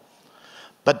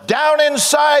 But down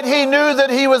inside, he knew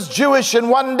that he was Jewish, and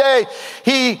one day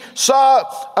he saw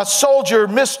a soldier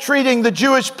mistreating the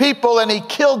Jewish people, and he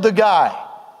killed the guy.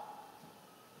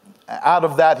 Out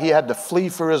of that, he had to flee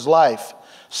for his life.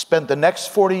 Spent the next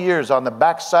 40 years on the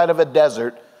backside of a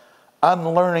desert,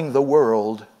 unlearning the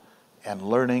world and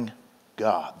learning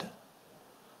God.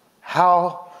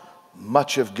 How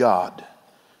much of God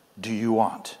do you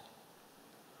want?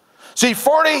 See,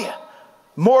 40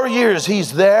 more years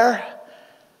he's there,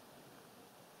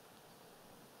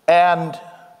 and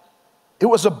it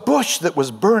was a bush that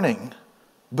was burning,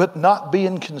 but not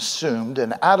being consumed,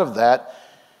 and out of that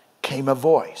came a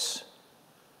voice.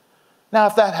 Now,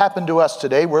 if that happened to us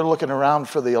today, we're looking around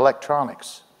for the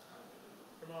electronics.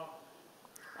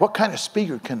 What kind of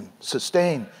speaker can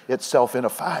sustain itself in a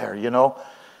fire, you know?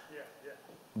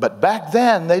 But back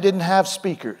then, they didn't have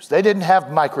speakers. They didn't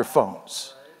have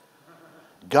microphones.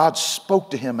 God spoke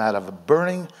to him out of a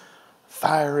burning,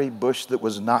 fiery bush that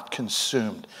was not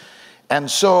consumed.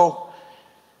 And so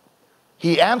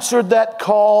he answered that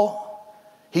call.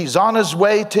 He's on his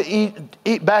way to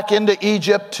eat back into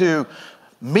Egypt to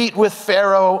meet with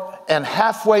Pharaoh, and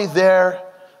halfway there,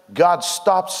 God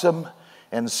stops him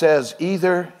and says,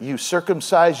 either you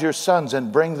circumcise your sons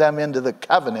and bring them into the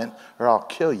covenant, or I'll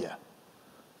kill you.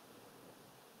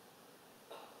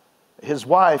 His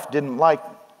wife didn't like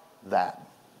that.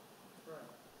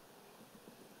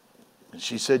 And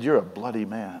she said, you're a bloody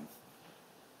man.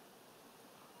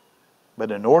 But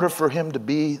in order for him to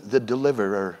be the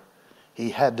deliverer,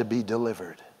 he had to be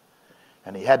delivered.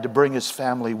 And he had to bring his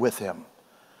family with him.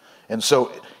 And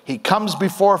so he comes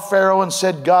before Pharaoh and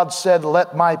said, God said,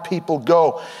 let my people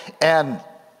go. And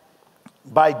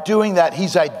by doing that,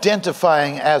 he's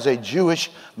identifying as a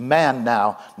Jewish man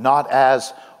now, not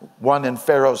as one in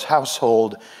Pharaoh's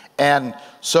household. And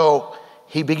so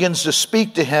he begins to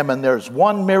speak to him, and there's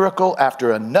one miracle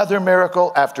after another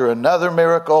miracle after another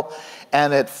miracle.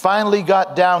 And it finally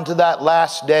got down to that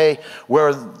last day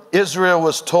where Israel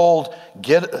was told,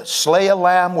 slay a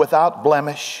lamb without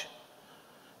blemish.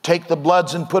 Take the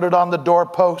bloods and put it on the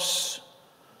doorposts.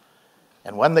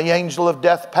 And when the angel of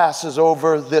death passes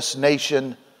over this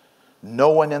nation, no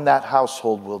one in that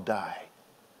household will die.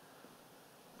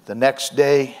 The next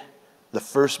day, the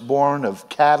firstborn of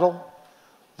cattle,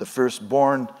 the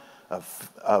firstborn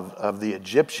of the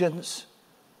Egyptians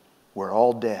were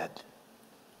all dead.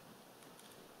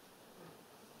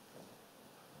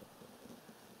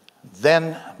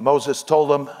 Then Moses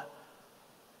told them,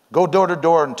 go door to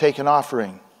door and take an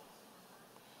offering.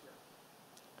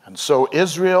 And so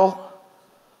Israel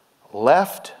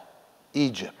left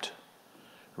Egypt,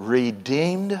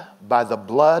 redeemed by the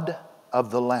blood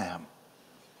of the Lamb.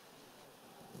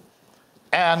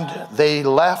 And they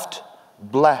left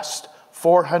blessed.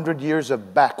 400 years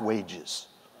of back wages.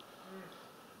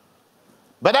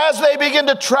 But as they begin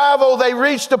to travel, they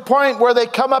reached a point where they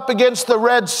come up against the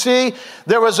Red Sea.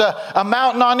 There was a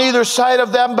mountain on either side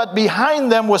of them, but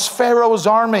behind them was Pharaoh's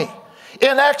army.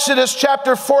 In Exodus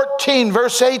chapter 14,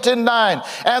 verse 8 and 9,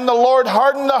 and the Lord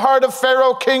hardened the heart of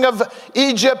Pharaoh, king of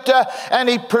Egypt, and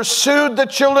he pursued the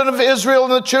children of Israel,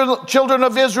 and the children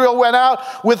of Israel went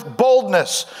out with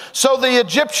boldness. So the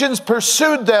Egyptians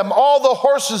pursued them, all the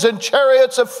horses and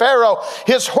chariots of Pharaoh,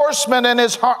 his horsemen and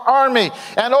his army,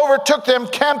 and overtook them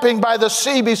camping by the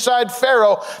sea beside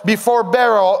Pharaoh before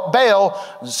Baal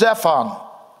Zephon.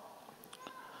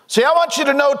 See, I want you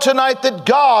to know tonight that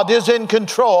God is in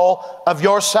control of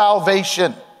your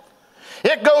salvation.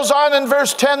 It goes on in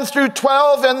verse 10 through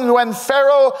 12, and when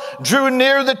Pharaoh drew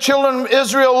near, the children of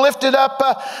Israel lifted up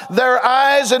their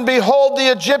eyes, and behold,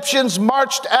 the Egyptians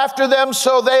marched after them,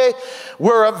 so they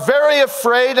were very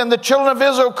afraid, and the children of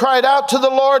Israel cried out to the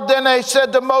Lord. Then they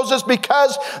said to Moses,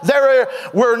 because there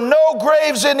were no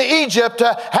graves in Egypt,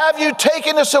 have you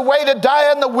taken us away to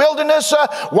die in the wilderness?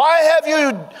 Why have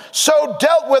you so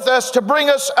dealt with us to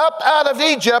bring us up out of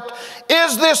Egypt?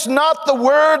 Is this not the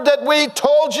word that we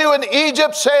told you in Egypt,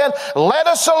 saying, let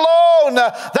us alone,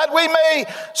 that we may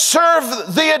serve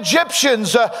the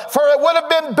Egyptians? For it would have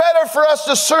been better for us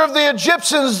to serve the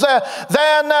Egyptians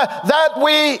than that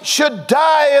we should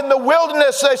die in the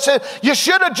wilderness. They said, you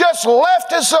should have just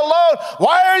left us alone.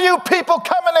 Why are you people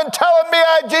coming and telling me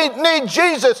I need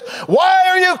Jesus? Why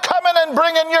are you coming and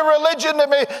bringing your religion to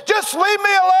me? Just leave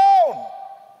me alone.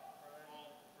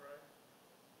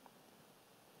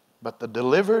 But the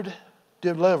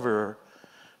deliverer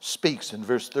speaks in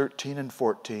verse 13 and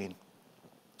 14.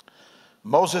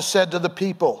 Moses said to the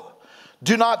people,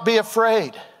 "Do not be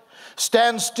afraid.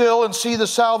 Stand still and see the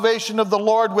salvation of the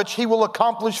Lord, which he will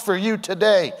accomplish for you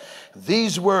today."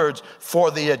 These words, "For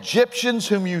the Egyptians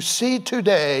whom you see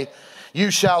today,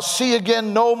 you shall see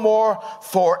again no more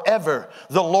forever.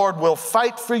 The Lord will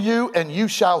fight for you, and you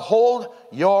shall hold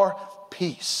your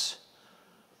peace."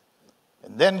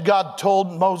 And then God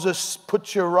told Moses,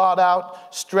 "Put your rod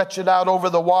out, stretch it out over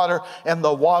the water," and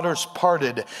the waters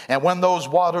parted. And when those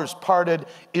waters parted,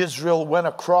 Israel went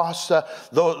across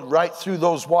right through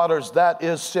those waters. That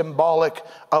is symbolic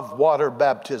of water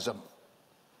baptism.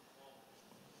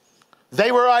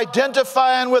 They were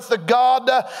identifying with the God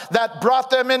that brought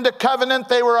them into covenant.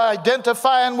 They were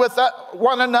identifying with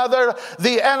one another.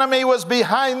 The enemy was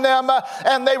behind them,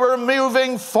 and they were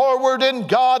moving forward in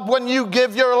God. When you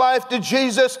give your life to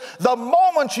Jesus, the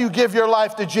moment you give your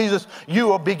life to Jesus, you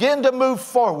will begin to move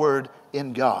forward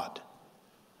in God.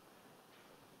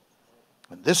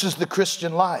 And this is the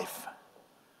Christian life.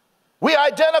 We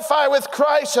identify with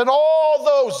Christ and all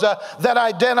those that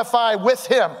identify with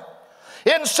him.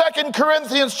 In 2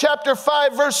 Corinthians chapter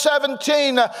 5, verse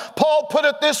 17, Paul put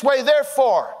it this way,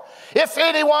 "Therefore, if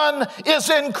anyone is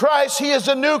in Christ, he is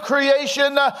a new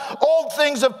creation. Old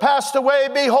things have passed away.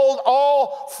 Behold,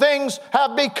 all things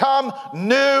have become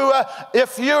new."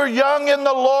 If you're young in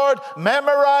the Lord,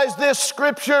 memorize this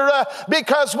scripture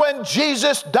because when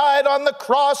Jesus died on the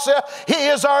cross, he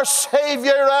is our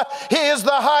Savior. He is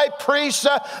the high priest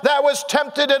that was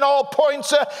tempted in all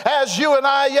points as you and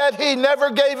I, yet he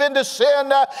never gave in to sin.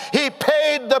 He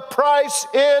paid the price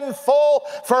in full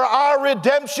for our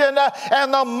redemption.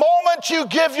 And the moment you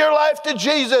give your life to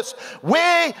Jesus,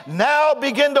 we now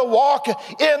begin to walk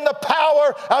in the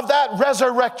power of that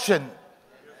resurrection.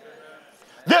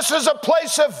 This is a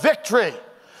place of victory.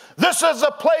 This is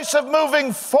a place of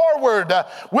moving forward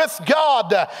with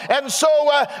God. And so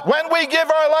when we give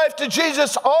our life to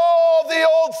Jesus, all the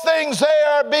old things, they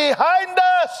are behind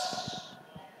us.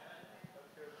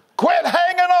 Quit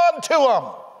hanging on to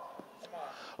them.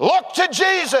 Look to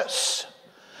Jesus.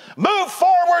 Move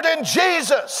forward in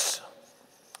Jesus.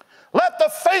 Let the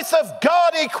faith of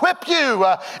God equip you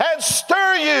and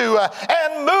stir you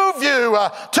and move you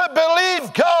to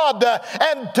believe God.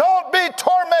 And don't be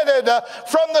tormented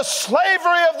from the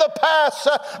slavery of the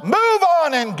past. Move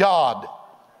on in God.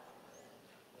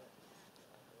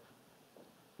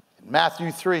 In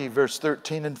Matthew 3, verse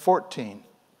 13 and 14.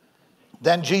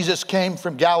 Then Jesus came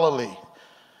from Galilee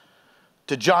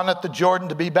to John at the Jordan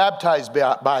to be baptized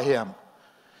by him.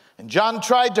 And John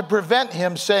tried to prevent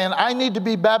him, saying, "I need to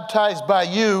be baptized by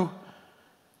you,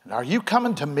 and are you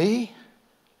coming to me?"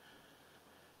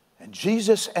 And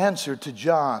Jesus answered to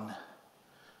John.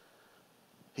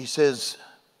 He says,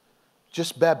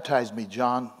 "Just baptize me,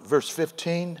 John." Verse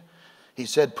 15, he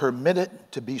said, "Permit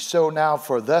it to be so now,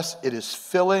 for thus it is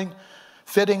fitting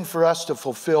for us to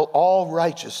fulfill all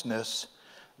righteousness."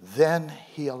 Then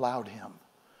he allowed him.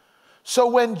 So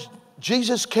when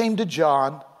Jesus came to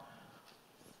John,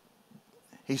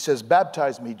 he says,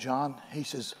 "Baptize me, John." He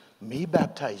says, "Me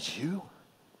baptize you?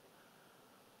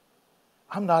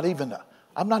 I'm not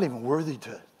even worthy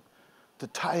to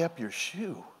tie up your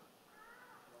shoe.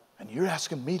 And you're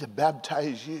asking me to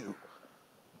baptize you."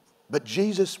 But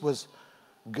Jesus was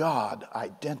God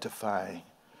identifying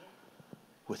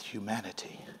with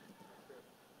humanity.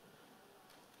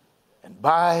 And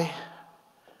by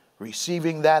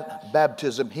receiving that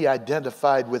baptism, he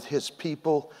identified with his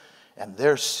people and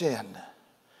their sin.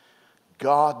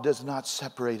 God does not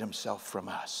separate himself from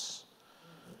us.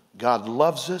 God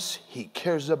loves us, he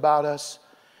cares about us,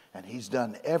 and he's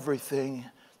done everything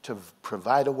to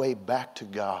provide a way back to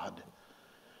God.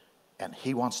 And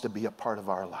he wants to be a part of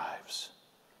our lives.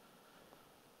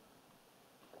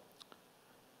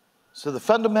 So the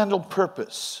fundamental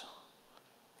purpose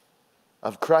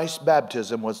of Christ's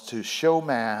baptism was to show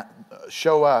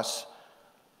us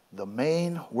the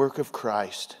main work of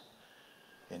Christ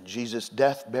in Jesus'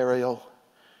 death, burial,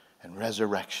 and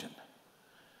resurrection.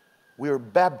 We are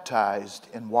baptized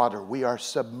in water. We are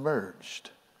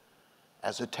submerged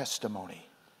as a testimony.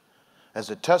 As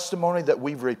a testimony that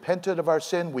we've repented of our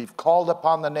sin, we've called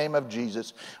upon the name of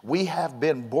Jesus. We have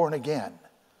been born again.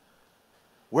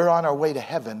 We're on our way to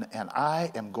heaven, and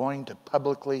I am going to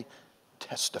publicly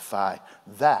testify.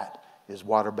 That is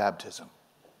water baptism.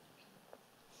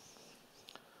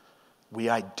 We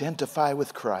identify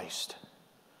with Christ.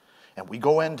 And we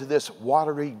go into this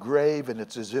watery grave, and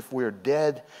it's as if we're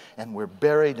dead and we're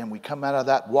buried, and we come out of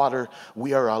that water.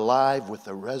 We are alive with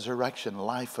the resurrection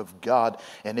life of God,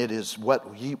 and it is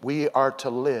what we are to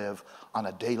live on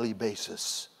a daily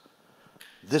basis.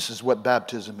 This is what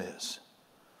baptism is.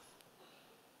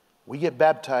 We get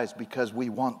baptized because we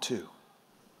want to.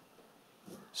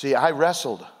 See, I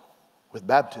wrestled with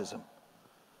baptism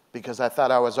because I thought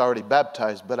I was already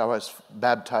baptized, but I was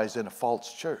baptized in a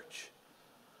false church.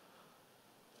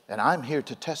 And I'm here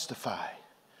to testify.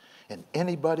 And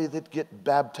anybody that get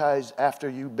baptized after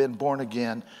you've been born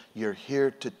again, you're here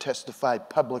to testify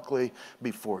publicly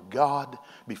before God,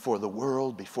 before the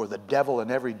world, before the devil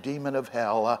and every demon of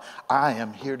hell. I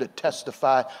am here to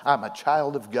testify. I'm a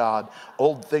child of God.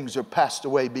 Old things are passed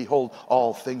away. Behold,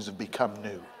 all things have become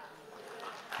new.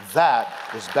 That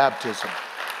is baptism.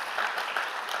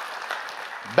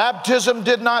 Baptism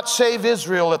did not save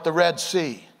Israel at the Red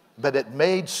Sea, but it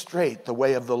made straight the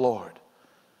way of the Lord.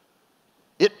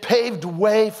 It paved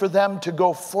way for them to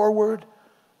go forward,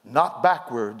 not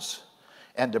backwards,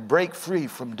 and to break free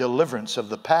from deliverance of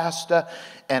the past,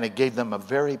 and it gave them a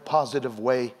very positive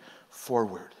way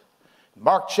forward.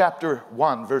 Mark chapter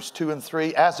 1, verse 2 and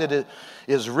 3, as it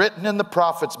is written in the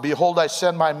prophets, behold, I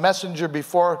send my messenger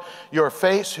before your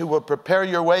face, who will prepare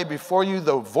your way before you,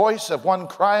 the voice of one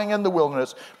crying in the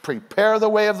wilderness, prepare the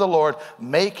way of the Lord,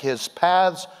 make his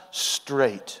paths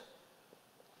straight.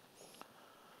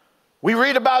 We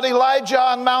read about Elijah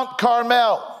on Mount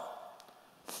Carmel.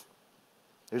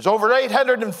 There's over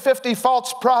 850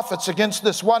 false prophets against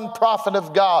this one prophet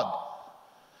of God.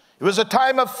 It was a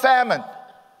time of famine.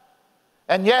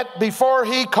 And yet, before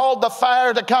he called the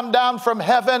fire to come down from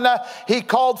heaven, he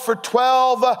called for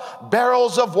 12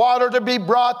 barrels of water to be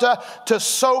brought to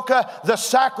soak the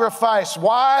sacrifice.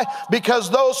 Why? Because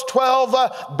those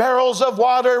 12 barrels of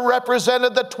water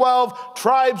represented the 12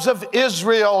 tribes of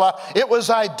Israel. It was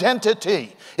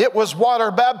identity. It was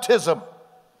water baptism.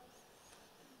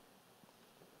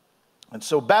 And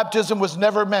so baptism was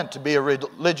never meant to be a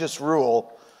religious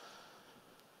rule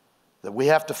that we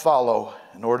have to follow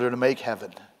in order to make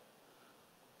heaven.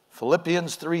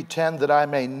 Philippians 3:10, that I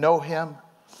may know him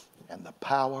and the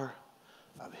power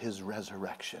of his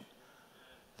resurrection.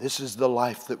 This is the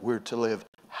life that we're to live.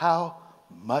 How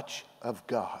much of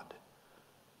God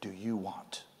do you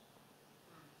want?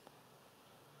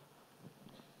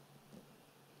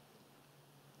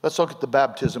 Let's look at the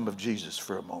baptism of Jesus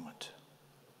for a moment.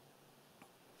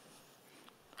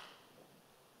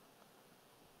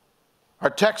 Our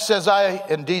text says, I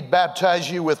indeed baptize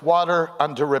you with water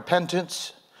unto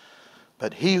repentance,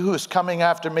 but he who is coming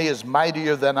after me is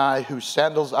mightier than I, whose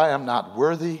sandals I am not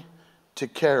worthy to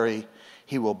carry.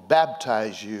 He will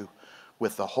baptize you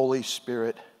with the Holy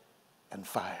Spirit and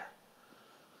fire.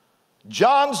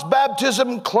 John's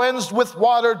baptism cleansed with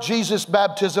water. Jesus'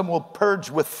 baptism will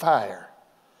purge with fire.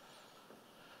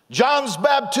 John's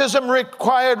baptism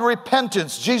required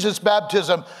repentance. Jesus'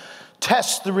 baptism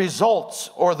tests the results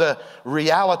or the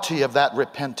reality of that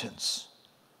repentance.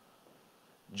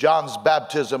 John's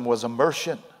baptism was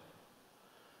immersion.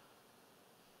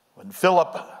 When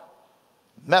Philip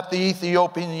met the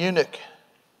Ethiopian eunuch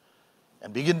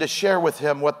and began to share with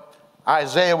him what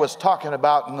Isaiah was talking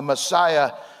about in the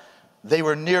Messiah, they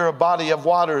were near a body of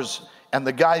waters, and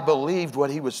the guy believed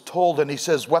what he was told, and he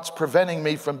says, what's preventing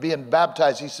me from being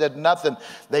baptized? He said, nothing.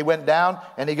 They went down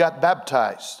and he got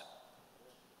baptized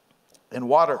in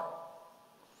water.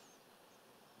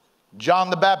 John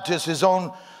the Baptist, his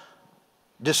own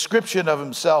description of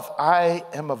himself, I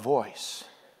am a voice,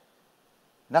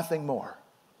 nothing more.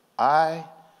 I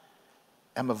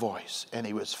am a voice. And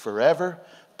he was forever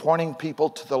pointing people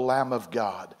to the Lamb of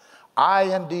God.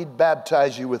 I indeed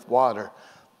baptize you with water,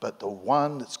 but the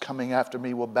one that's coming after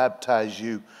me will baptize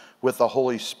you with the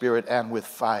Holy Spirit and with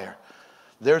fire.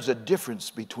 There's a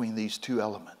difference between these two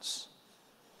elements.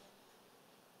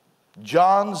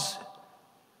 John's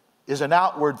is an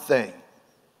outward thing.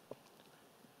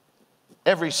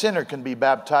 Every sinner can be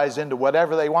baptized into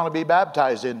whatever they want to be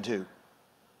baptized into.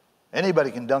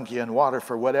 Anybody can dunk you in water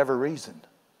for whatever reason.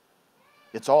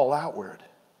 It's all outward.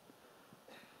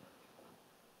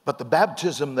 But the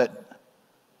baptism that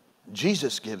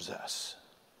Jesus gives us,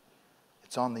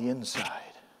 it's on the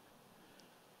inside.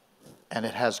 And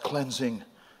it has cleansing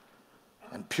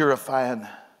and purifying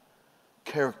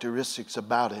characteristics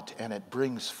about it, and it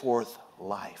brings forth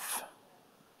life.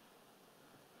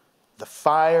 The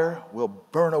fire will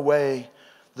burn away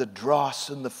the dross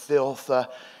and the filth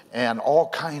and all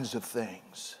kinds of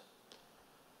things,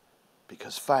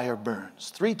 because fire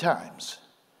burns. 3 times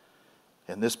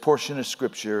in this portion of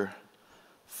Scripture,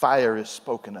 fire is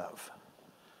spoken of.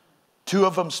 2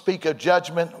 of them speak of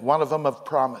judgment, 1 of them of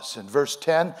promise. In verse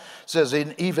 10 says,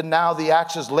 even now the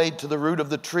axe is laid to the root of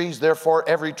the trees. Therefore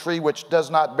every tree which does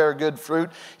not bear good fruit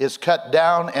is cut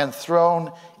down and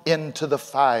thrown into the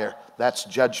fire. That's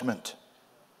judgment.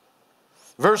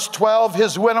 Verse 12,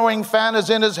 his winnowing fan is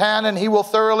in his hand, and he will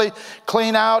thoroughly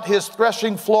clean out his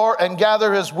threshing floor and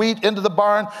gather his wheat into the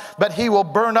barn, but he will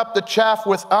burn up the chaff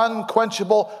with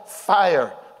unquenchable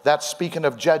fire. That's speaking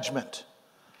of judgment.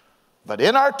 But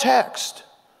in our text,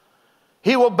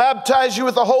 he will baptize you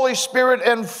with the Holy Spirit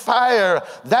and fire.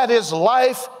 That is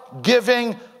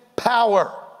life-giving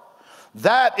power.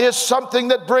 That is something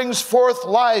that brings forth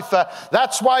life.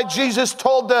 That's why Jesus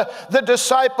told the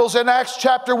disciples in Acts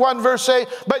chapter 1 verse 8,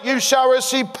 but you shall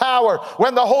receive power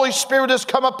when the Holy Spirit has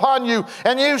come upon you,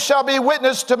 and you shall be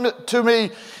witness to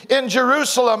me in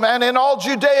Jerusalem and in all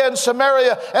Judea and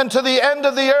Samaria and to the end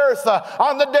of the earth.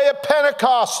 On the day of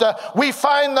Pentecost, we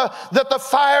find that the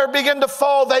fire began to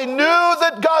fall. They knew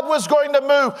that God was going to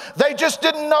move. They just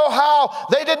didn't know how.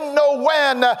 They didn't know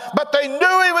when, but they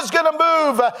knew he was going to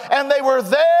move, and they were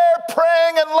there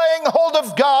praying and laying hold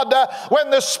of God when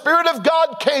the Spirit of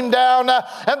God came down.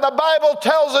 And the Bible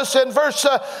tells us in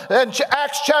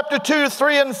Acts chapter 2,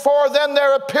 3, and 4, then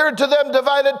there appeared to them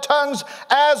divided tongues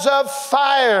as of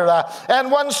fire,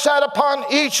 and one sat upon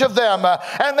each of them,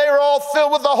 and they were all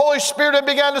filled with the Holy Spirit and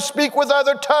began to speak with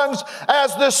other tongues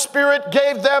as the Spirit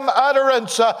gave them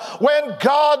utterance. When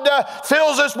God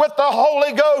fills us with the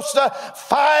Holy Ghost,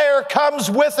 fire comes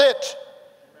with it.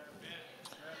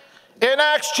 In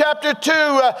Acts chapter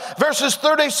 2, verses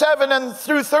 37 and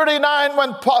through 39,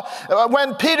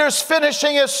 when Peter's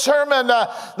finishing his sermon,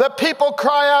 the people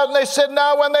cry out and they said,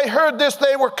 now when they heard this,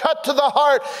 they were cut to the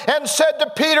heart and said to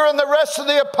Peter and the rest of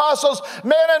the apostles,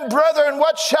 men and brethren,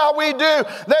 what shall we do?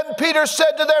 Then Peter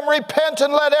said to them, repent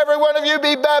and let every one of you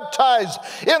be baptized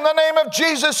in the name of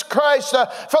Jesus Christ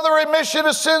for the remission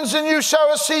of sins, and you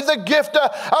shall receive the gift of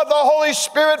the Holy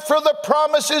Spirit, for the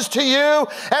promises to you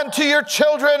and to your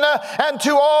children and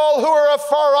to all who are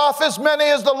afar off, as many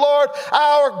as the Lord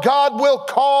our God will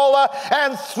call.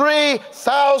 And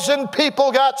 3,000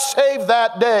 people got saved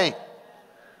that day.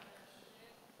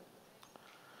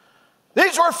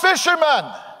 These were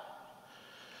fishermen.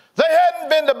 They hadn't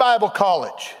been to Bible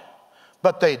college,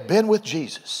 but they'd been with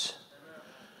Jesus.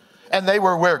 And they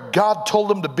were where God told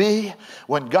them to be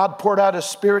when God poured out his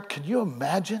Spirit. Can you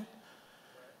imagine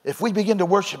if we begin to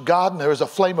worship God and there was a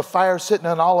flame of fire sitting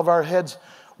on all of our heads?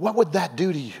 What would that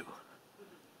do to you?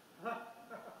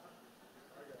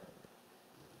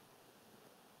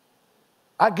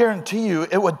 I guarantee you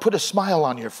it would put a smile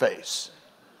on your face.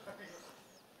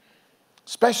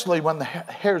 Especially when the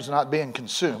hair's not being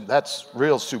consumed. That's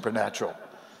real supernatural.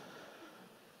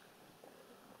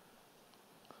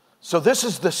 So this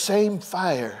is the same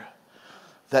fire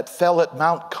that fell at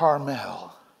Mount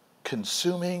Carmel,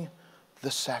 consuming the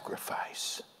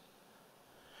sacrifice.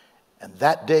 And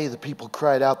that day the people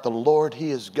cried out, the Lord,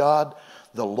 he is God.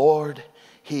 The Lord,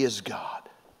 he is God.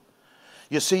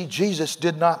 You see, Jesus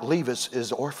did not leave us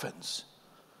as orphans.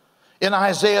 In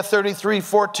Isaiah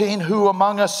 33:14, who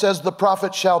among us, says the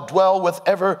prophet, shall dwell with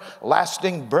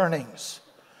everlasting burnings?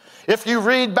 If you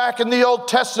read back in the Old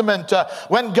Testament,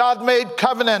 when God made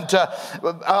covenant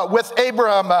with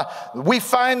Abraham, we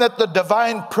find that the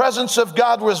divine presence of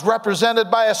God was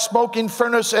represented by a smoking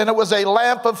furnace, and it was a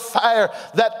lamp of fire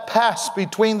that passed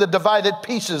between the divided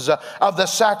pieces of the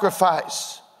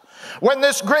sacrifice. When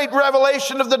this great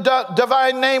revelation of the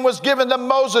divine name was given to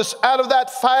Moses out of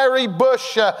that fiery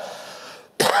bush,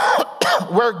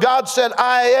 where God said,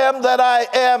 I am that I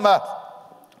am,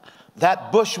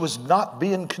 that bush was not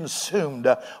being consumed.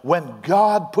 When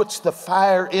God puts the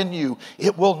fire in you,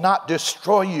 it will not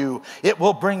destroy you. It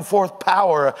will bring forth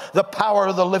power, the power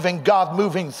of the living God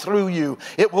moving through you.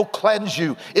 It will cleanse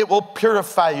you. It will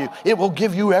purify you. It will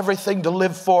give you everything to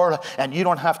live for, and you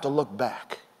don't have to look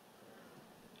back.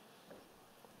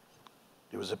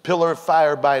 It was a pillar of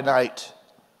fire by night,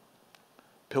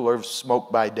 pillar of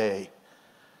smoke by day,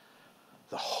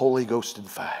 the Holy Ghost and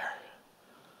fire.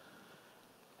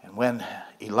 And when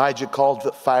Elijah called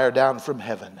the fire down from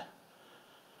heaven,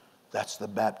 that's the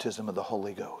baptism of the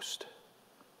Holy Ghost.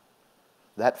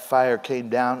 That fire came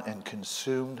down and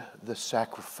consumed the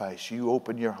sacrifice. You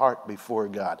open your heart before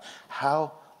God.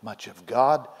 How much of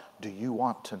God do you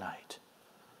want tonight?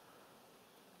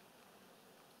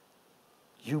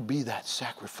 You be that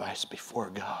sacrifice before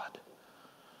God.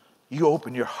 You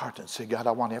open your heart and say, God,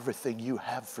 I want everything you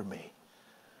have for me.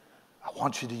 I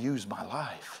want you to use my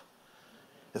life.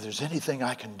 If there's anything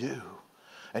I can do,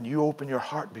 and you open your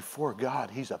heart before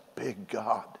God, he's a big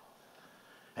God.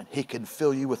 And he can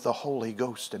fill you with the Holy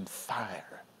Ghost and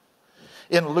fire.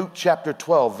 In Luke chapter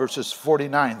 12, verses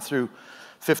 49 through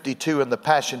 52 in the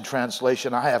Passion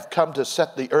Translation, I have come to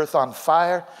set the earth on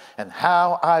fire, and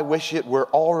how I wish it were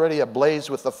already ablaze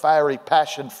with the fiery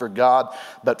passion for God.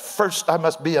 But first I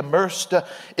must be immersed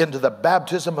into the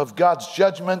baptism of God's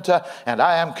judgment, and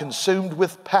I am consumed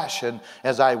with passion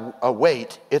as I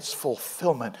await its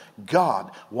fulfillment.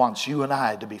 God wants you and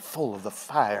I to be full of the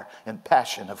fire and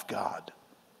passion of God.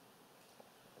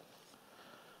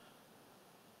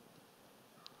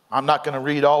 I'm not going to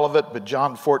read all of it, but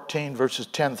John 14, verses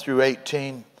 10 through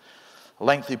 18, a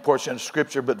lengthy portion of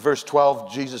Scripture, but verse 12,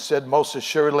 Jesus said, "Most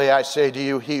assuredly I say to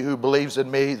you, he who believes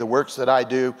in me, the works that I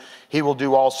do, he will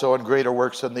do also, and greater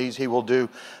works than these he will do,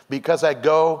 because I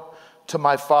go to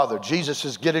my Father." Jesus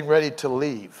is getting ready to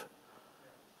leave.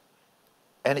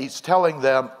 And he's telling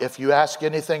them, if you ask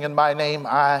anything in my name,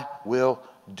 I will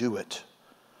do it.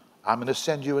 I'm going to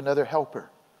send you another helper.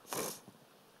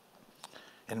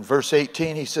 In verse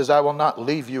 18, he says, "I will not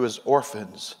leave you as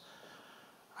orphans.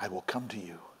 I will come to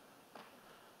you."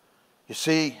 You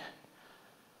see,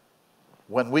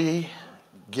 when we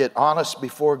get honest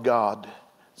before God,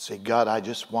 say, "God, I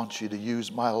just want you to use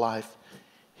my life.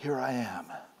 Here I am.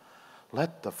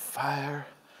 Let the fire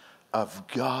of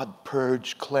God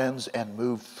purge, cleanse, and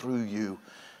move through you,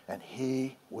 and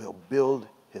he will build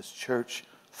his church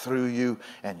through you,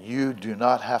 and you do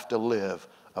not have to live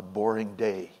a boring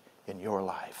day in your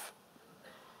life."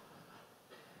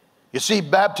 You see,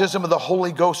 baptism of the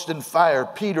Holy Ghost and fire.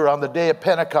 Peter, on the day of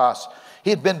Pentecost,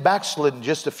 he had been backslidden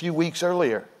just a few weeks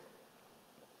earlier.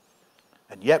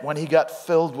 And yet when he got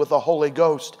filled with the Holy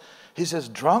Ghost, he says,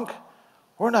 "Drunk?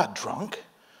 We're not drunk."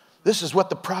 This is what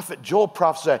the prophet Joel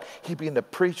prophesied. He began to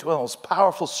preach one of the most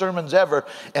powerful sermons ever,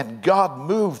 and God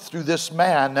moved through this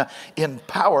man in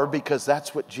power, because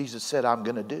that's what Jesus said, "I'm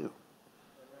going to do."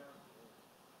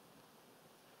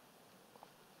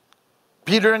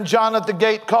 Peter and John at the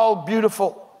gate called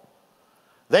Beautiful.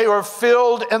 They were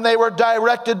filled and they were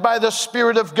directed by the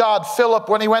Spirit of God. Philip,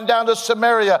 when he went down to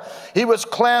Samaria, he was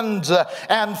cleansed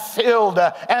and filled,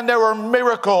 and there were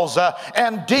miracles,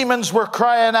 and demons were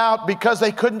crying out because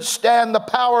they couldn't stand the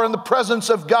power and the presence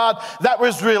of God that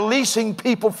was releasing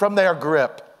people from their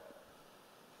grip.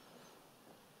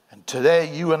 And today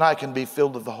you and I can be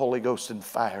filled with the Holy Ghost and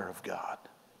fire of God.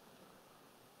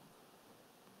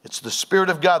 It's the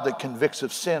Spirit of God that convicts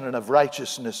of sin and of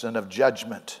righteousness and of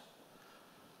judgment.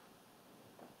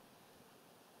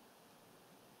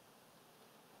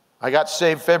 I got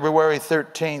saved February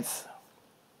 13th.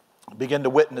 I began to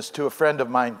witness to a friend of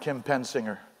mine, Kim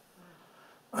Pensinger.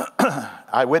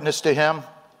 I witnessed to him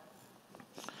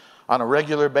on a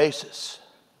regular basis.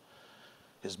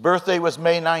 His birthday was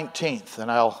May 19th,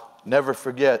 and I'll never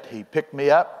forget, he picked me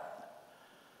up.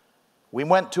 We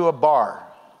went to a bar.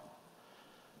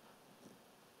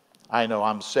 I know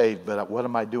I'm saved, but what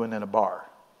am I doing in a bar?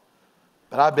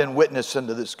 But I've been witnessing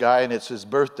to this guy, and it's his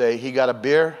birthday. He got a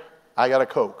beer, I got a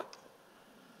Coke.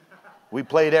 We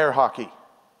played air hockey.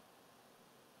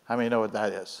 How many know what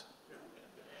that is?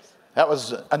 That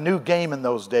was a new game in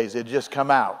those days. It had just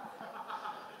come out.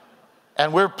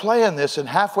 And we're playing this, and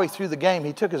halfway through the game,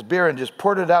 he took his beer and just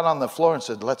poured it out on the floor and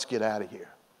said, "Let's get out of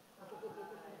here."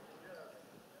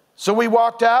 So we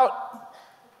walked out,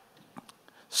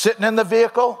 sitting in the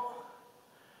vehicle.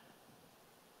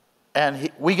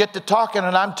 And we get to talking,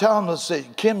 and I'm telling him, say,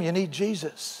 "Kim, you need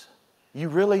Jesus. You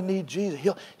really need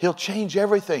Jesus. He'll change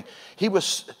everything." It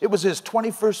was his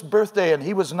 21st birthday, and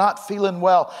he was not feeling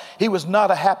well. He was not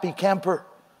a happy camper.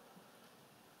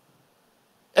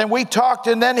 And we talked,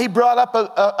 and then he brought up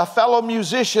a fellow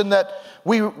musician that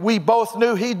we both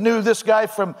knew. He knew this guy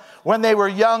from when they were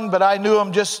young, but I knew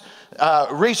him just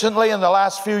recently in the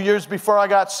last few years before I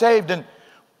got saved. And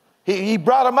he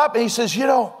brought him up, and he says, "You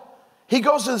know, he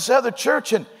goes to this other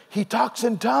church and he talks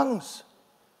in tongues."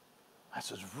 I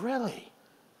says, "Really?"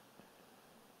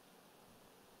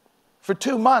 For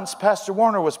 2 months, Pastor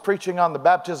Warner was preaching on the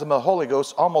baptism of the Holy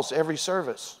Ghost almost every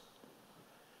service.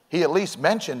 He at least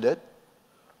mentioned it.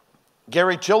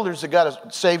 Gary Childers, that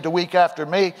got saved a week after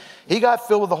me, he got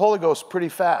filled with the Holy Ghost pretty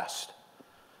fast.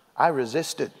 I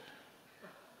resisted.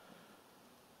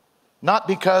 Not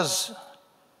because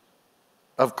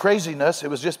of craziness. It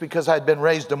was just because I'd been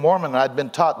raised a Mormon and I'd been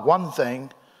taught one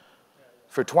thing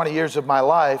for 20 years of my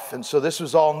life. And so this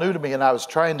was all new to me, and I was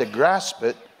trying to grasp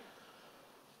it.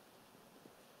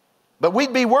 But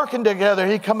we'd be working together.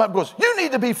 He'd come up and goes, "You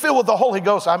need to be filled with the Holy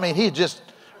Ghost." I mean, he'd just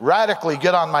radically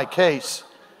get on my case.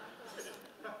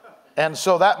 And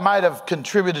so that might have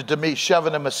contributed to me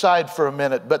shoving him aside for a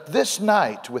minute. But this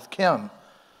night with Kim,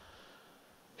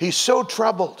 he's so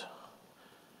troubled.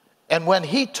 And when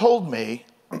he told me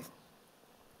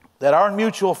that our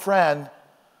mutual friend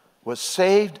was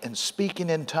saved and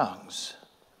speaking in tongues,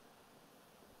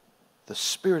 the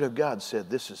Spirit of God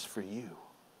said, this is for you.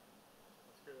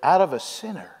 Out of a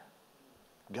sinner,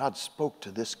 God spoke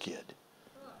to this kid.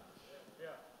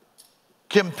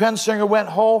 Kim Pensinger went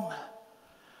home.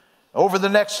 Over the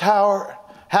next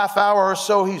half hour or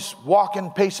so, he's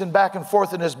walking, pacing back and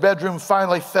forth in his bedroom,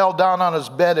 finally fell down on his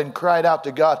bed and cried out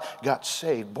to God, got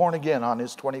saved, born again on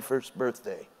his 21st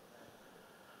birthday.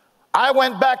 I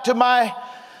went back to my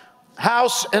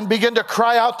house and began to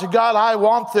cry out to God, I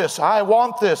want this, I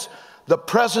want this. The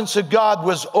presence of God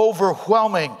was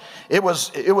overwhelming. It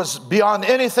was beyond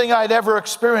anything I'd ever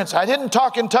experienced. I didn't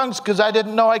talk in tongues because I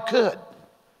didn't know I could.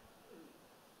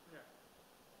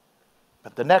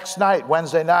 But the next night,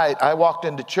 Wednesday night, I walked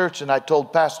into church and I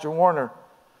told Pastor Warner,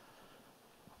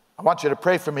 I want you to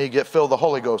pray for me to get filled with the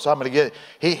Holy Ghost. I'm going to get it.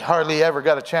 He hardly ever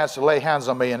got a chance to lay hands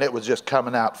on me, and it was just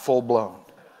coming out full blown.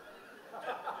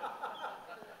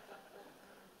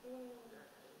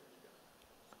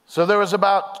 So there was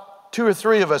about 2 or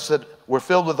 3 of us that were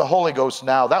filled with the Holy Ghost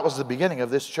now. That was the beginning of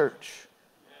this church.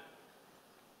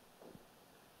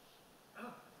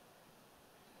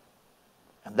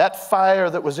 And that fire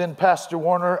that was in Pastor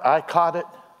Warner, I caught it.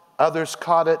 Others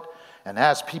caught it. And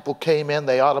as people came in,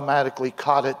 they automatically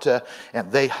caught it. And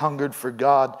they hungered for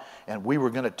God. And we were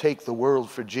going to take the world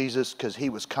for Jesus because he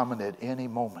was coming at any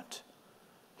moment.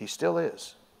 He still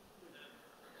is.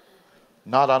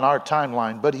 Not on our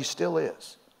timeline, but he still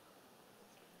is.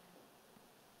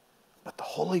 But the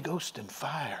Holy Ghost and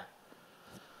fire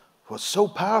was so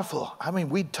powerful. I mean,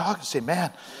 we'd talk and say,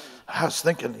 man, I was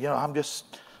thinking,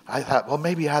 I thought, well,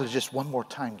 maybe I ought to just one more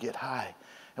time get high.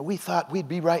 And we thought we'd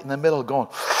be right in the middle going,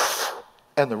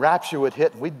 and the rapture would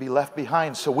hit and we'd be left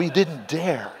behind. So we didn't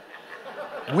dare.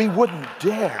 We wouldn't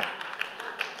dare.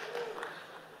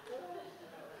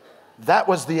 That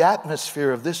was the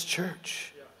atmosphere of this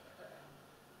church.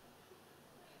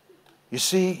 You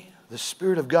see, the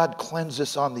Spirit of God cleansed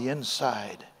us on the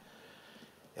inside.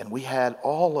 And we had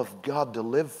all of God to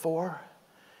live for.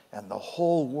 And the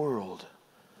whole world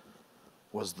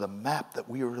was the map that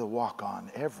we were to walk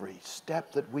on. Every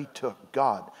step that we took,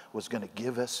 God was going to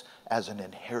give us as an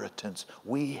inheritance.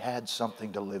 We had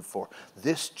something to live for.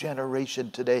 This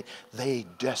generation today, they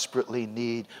desperately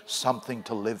need something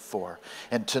to live for.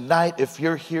 And tonight, if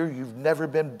you're here, you've never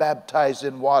been baptized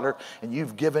in water, and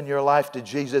you've given your life to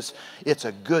Jesus, it's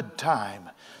a good time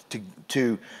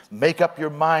to make up your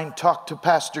mind, talk to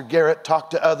Pastor Garrett, talk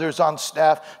to others on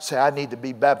staff, say, I need to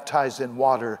be baptized in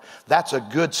water. That's a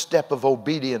good step of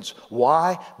obedience.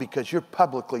 Why? Because you're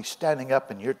publicly standing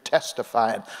up and you're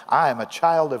testifying, I am a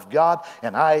child of God,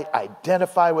 and I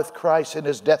identify with Christ in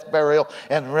his death, burial,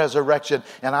 and resurrection,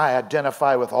 and I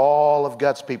identify with all of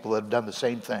God's people that have done the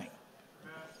same thing.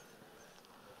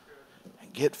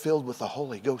 And get filled with the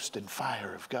Holy Ghost and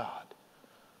fire of God.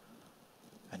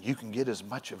 And you can get as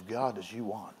much of God as you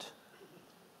want.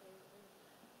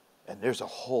 And there's a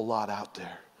whole lot out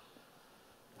there.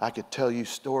 I could tell you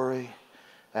story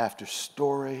after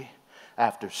story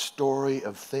after story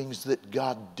of things that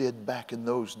God did back in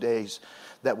those days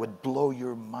that would blow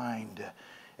your mind.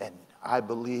 And I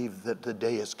believe that the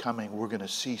day is coming we're going to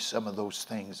see some of those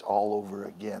things all over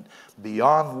again.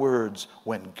 Beyond words,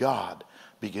 when God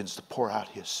begins to pour out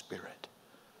his Spirit.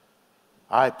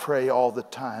 I pray all the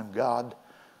time, God,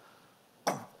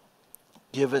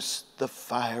 give us the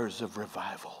fires of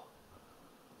revival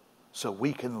so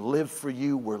we can live for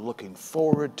you. We're looking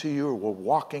forward to you. We're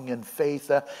walking in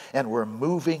faith and we're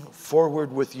moving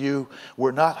forward with you.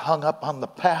 We're not hung up on the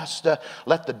past.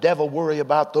 Let the devil worry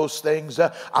about those things.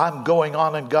 I'm going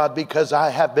on in God because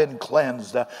I have been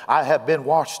cleansed. I have been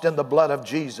washed in the blood of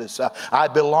Jesus. I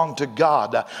belong to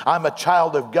God. I'm a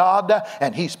child of God,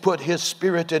 and he's put his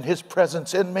Spirit and his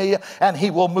presence in me, and he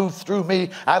will move through me.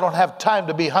 I don't have time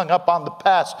to be hung up on the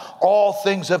past. All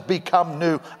things have become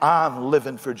new. I'm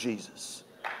living for Jesus.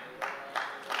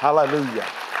 Hallelujah.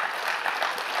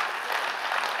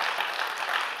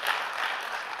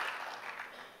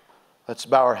 Let's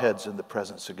bow our heads in the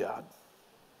presence of God.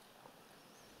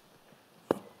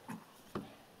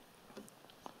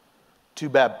 Two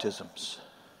baptisms.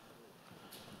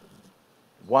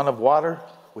 One of water,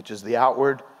 which is the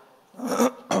outward,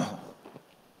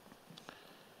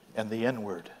 and the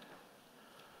inward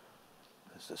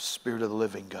is the Spirit of the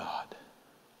living God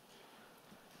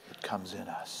that comes in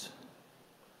us.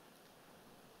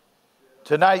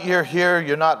 Tonight you're here,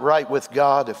 you're not right with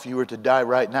God. If you were to die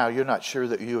right now, you're not sure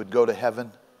that you would go to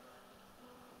heaven.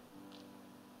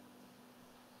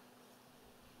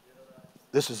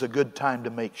 This is a good time to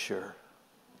make sure.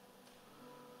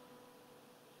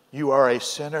 You are a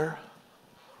sinner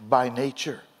by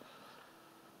nature.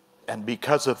 And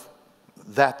because of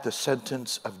that, the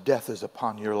sentence of death is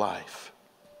upon your life.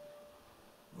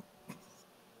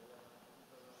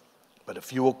 But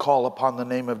if you will call upon the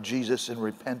name of Jesus and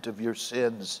repent of your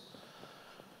sins,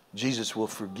 Jesus will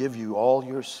forgive you all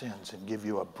your sins and give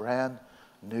you a brand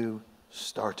new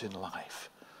start in life.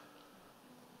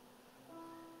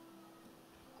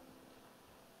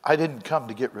 I didn't come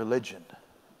to get religion.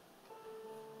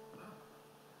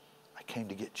 I came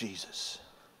to get Jesus.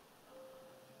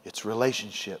 It's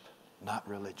relationship, not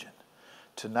religion.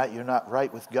 Tonight you're not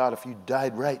right with God. If you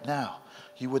died right now,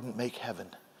 you wouldn't make heaven.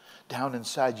 Down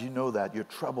inside, you know that. You're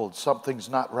troubled. Something's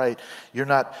not right. You're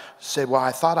not, say, well,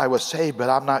 I thought I was saved, but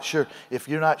I'm not sure. If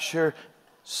you're not sure,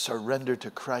 surrender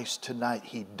to Christ tonight.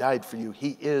 He died for you.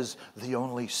 He is the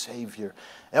only Savior.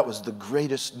 That was the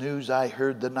greatest news I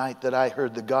heard the night that I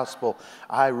heard the gospel.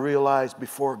 I realized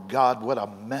before God what a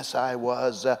mess I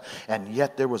was, and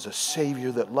yet there was a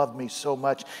Savior that loved me so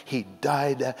much. He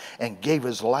died and gave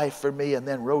His life for me and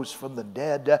then rose from the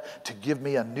dead to give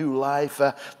me a new life,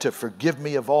 to forgive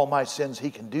me of all my sins. He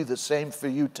can do the same for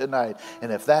you tonight.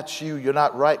 And if that's you, you're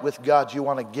not right with God, you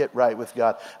want to get right with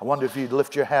God. I wonder if you'd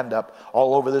lift your hand up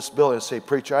all over this building and say,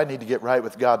 preacher, I need to get right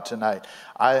with God tonight.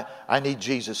 I need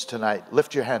Jesus tonight.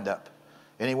 Lift your hand up.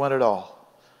 Anyone at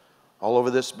all over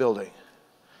this building.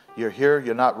 You're here,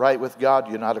 you're not right with God,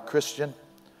 you're not a Christian,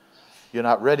 you're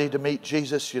not ready to meet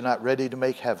Jesus, you're not ready to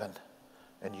make heaven,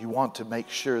 and you want to make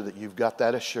sure that you've got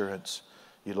that assurance.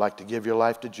 You'd like to give your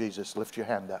life to Jesus. Lift your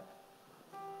hand up.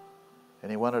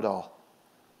 Anyone at all?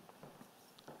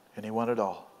 Anyone at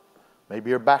all?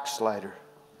 Maybe you're a backslider.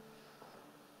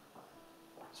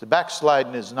 So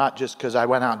backsliding is not just because I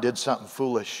went out and did something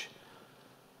foolish.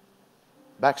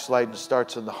 Backsliding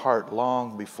starts in the heart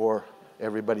long before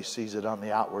everybody sees it on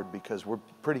the outward, because we're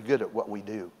pretty good at what we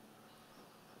do.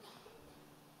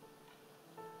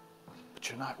 But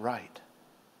you're not right.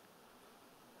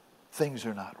 Things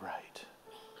are not right.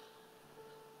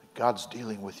 God's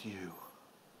dealing with you.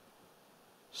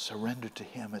 Surrender to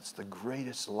Him. It's the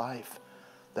greatest life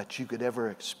that you could ever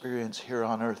experience here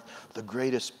on earth. The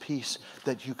greatest peace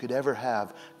that you could ever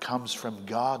have comes from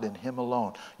God and Him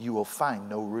alone. You will find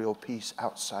no real peace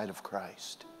outside of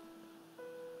Christ.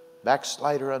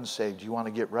 Backslider, unsaved, you want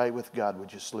to get right with God,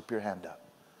 would you slip your hand up?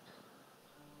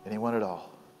 Anyone at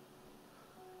all?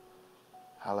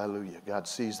 Hallelujah. God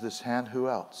sees this hand. Who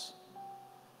else?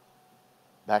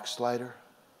 Backslider,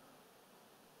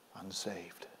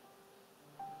 unsaved.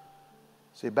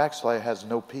 See, backslider has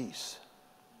no peace.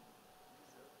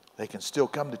 They can still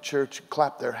come to church and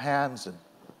clap their hands and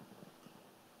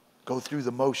go through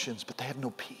the motions, but they have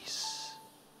no peace.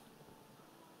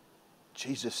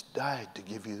 Jesus died to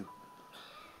give you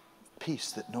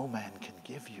peace that no man can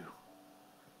give you.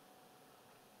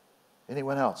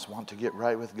 Anyone else want to get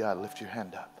right with God? Lift your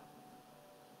hand up.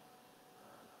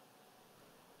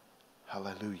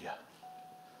 Hallelujah.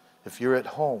 If you're at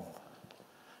home,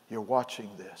 you're watching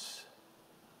this.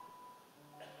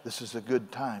 This is a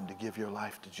good time to give your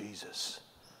life to Jesus.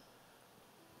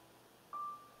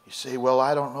 You say, well,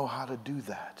 I don't know how to do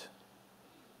that.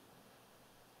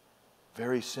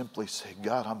 Very simply say,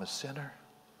 God, I'm a sinner.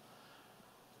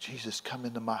 Jesus, come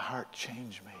into my heart,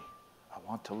 change me. I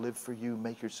want to live for you.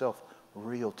 Make yourself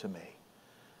real to me.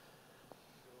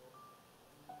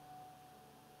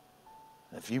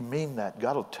 If you mean that,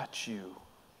 God will touch you.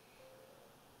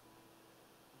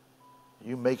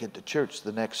 You make it to church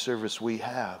the next service we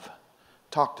have.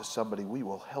 Talk to somebody. We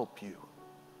will help you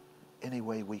any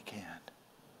way we can.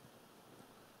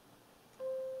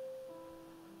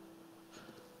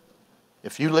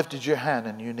 If you lifted your hand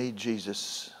and you need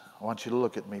Jesus, I want you to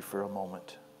look at me for a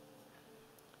moment.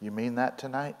 You mean that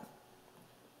tonight?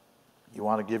 You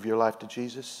want to give your life to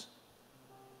Jesus?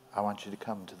 I want you to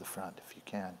come to the front if you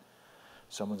can.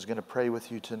 Someone's going to pray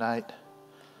with you tonight.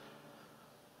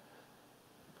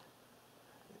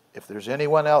 If there's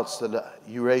anyone else that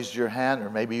you raised your hand, or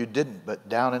maybe you didn't, but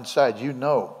down inside you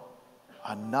know,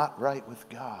 I'm not right with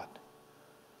God.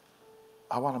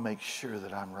 I want to make sure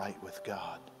that I'm right with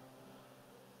God.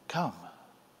 Come,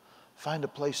 find a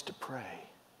place to pray.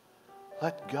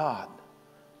 Let God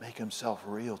make Himself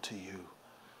real to you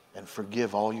and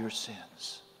forgive all your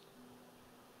sins.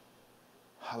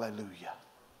 Hallelujah.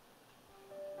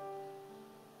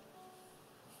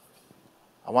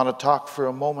 I want to talk for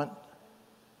a moment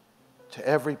to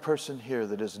every person here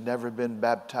that has never been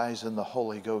baptized in the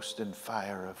Holy Ghost and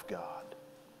fire of God.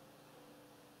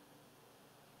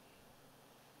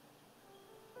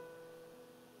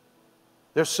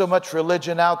 There's so much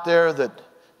religion out there that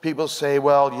people say,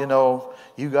 well, you know,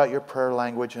 you got your prayer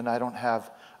language and I don't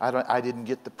have I didn't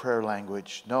get the prayer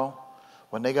language. No.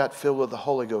 When they got filled with the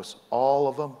Holy Ghost, all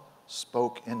of them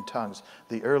spoke in tongues.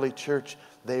 The early church,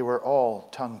 they were all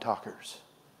tongue talkers.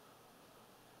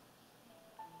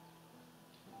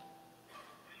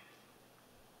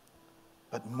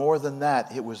 But more than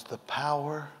that, it was the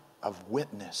power of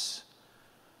witness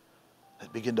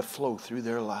that began to flow through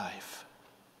their life.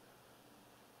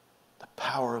 The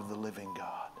power of the living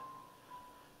God.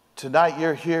 Tonight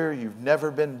you're here, you've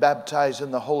never been baptized in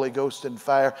the Holy Ghost and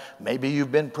fire. Maybe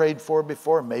you've been prayed for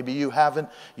before, maybe you haven't.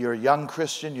 You're a young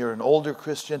Christian, you're an older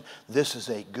Christian. This is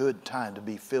a good time to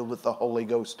be filled with the Holy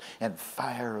Ghost and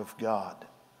fire of God.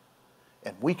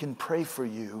 And we can pray for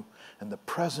you, and the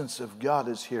presence of God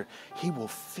is here. He will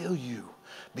fill you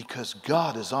because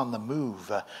God is on the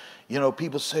move. You know,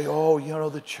 people say, oh, you know,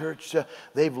 the church,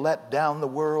 they've let down the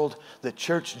world. The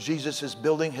church Jesus is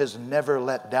building has never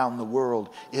let down the world.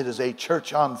 It is a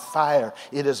church on fire.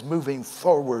 It is moving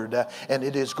forward, and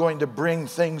it is going to bring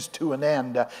things to an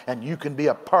end. And you can be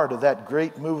a part of that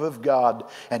great move of God,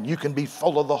 and you can be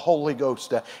full of the Holy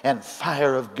Ghost and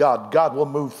fire of God. God will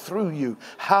move through you.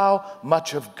 How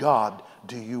much of God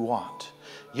do you want?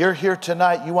 You're here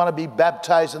tonight, you want to be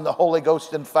baptized in the Holy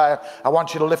Ghost and fire. I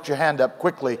want you to lift your hand up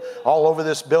quickly all over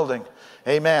this building.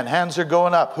 Amen. Hands are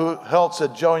going up. Who else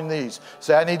had joined these?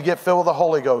 Say, I need to get filled with the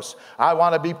Holy Ghost. I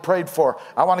want to be prayed for.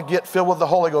 I want to get filled with the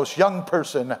Holy Ghost. Young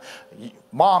person,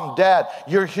 mom, dad,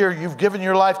 you're here. You've given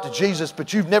your life to Jesus,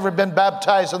 but you've never been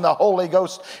baptized in the Holy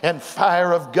Ghost and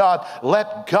fire of God.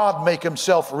 Let God make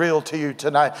himself real to you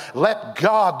tonight. Let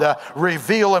God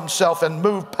reveal himself and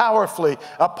move powerfully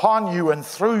upon you and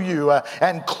through you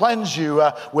and cleanse you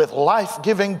with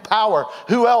life-giving power.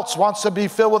 Who else wants to be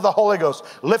filled with the Holy Ghost?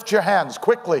 Lift your hands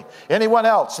quickly. Anyone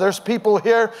else? There's people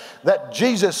here that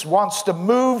Jesus wants to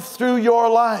move through your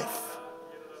life.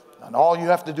 And all you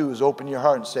have to do is open your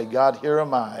heart and say, God, here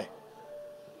am I.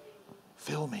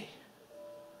 Fill me.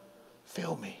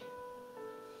 Fill me.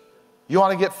 You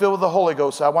want to get filled with the Holy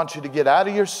Ghost? I want you to get out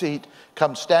of your seat.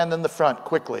 Come stand in the front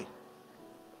quickly.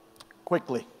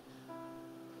 Quickly.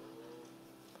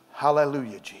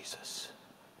 Hallelujah, Jesus.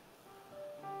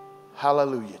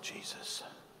 Hallelujah, Jesus.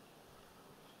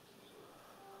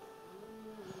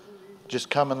 Just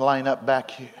come and line up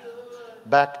back here.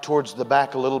 Back towards the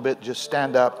back a little bit. Just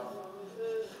stand up.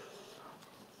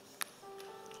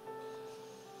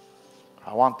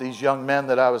 I want these young men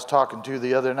that I was talking to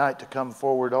the other night to come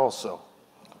forward also.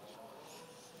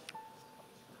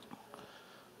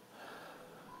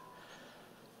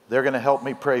 They're going to help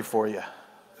me pray for you.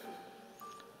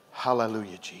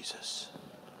 Hallelujah, Jesus.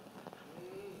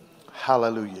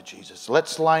 Hallelujah, Jesus.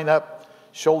 Let's line up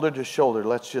shoulder to shoulder.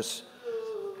 Let's just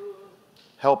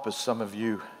help us, some of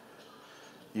you.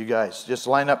 You guys, just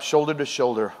line up shoulder to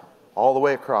shoulder all the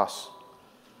way across.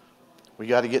 We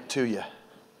got to get to you.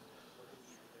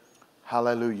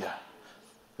 Hallelujah.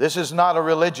 This is not a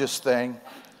religious thing.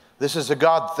 This is a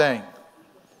God thing.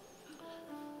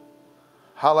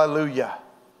 Hallelujah.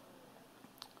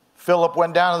 Philip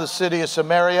went down to the city of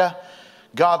Samaria.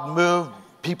 God moved.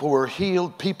 People were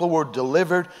healed. People were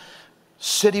delivered.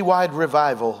 Citywide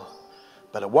revival.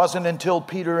 But it wasn't until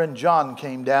Peter and John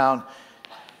came down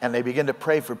and they began to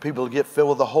pray for people to get filled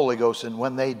with the Holy Ghost. And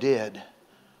when they did,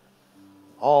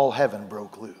 all heaven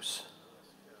broke loose.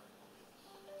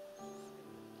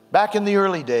 Back in the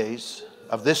early days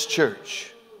of this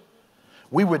church,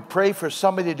 we would pray for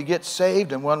somebody to get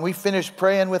saved, and when we finished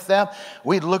praying with them,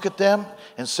 we'd look at them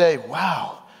and say,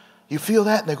 wow, you feel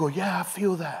that? And they go, yeah, I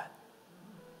feel that.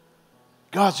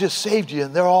 God's just saved you,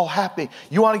 and they're all happy.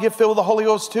 You want to get filled with the Holy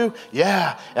Ghost too?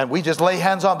 Yeah. And we just lay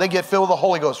hands on them. They get filled with the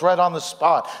Holy Ghost right on the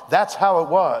spot. That's how it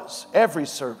was, every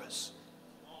service.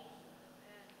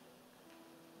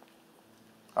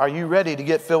 Are you ready to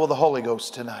get filled with the Holy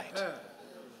Ghost tonight?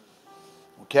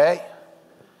 Okay?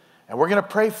 And we're going to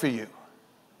pray for you.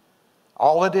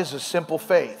 All it is simple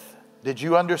faith. Did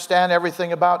you understand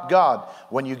everything about God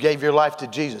when you gave your life to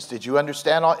Jesus? Did you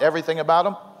understand everything about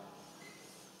Him?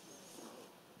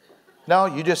 No,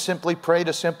 you just simply prayed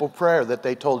a simple prayer that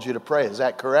they told you to pray. Is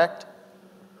that correct?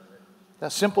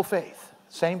 That's simple faith.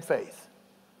 Same faith.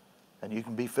 And you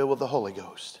can be filled with the Holy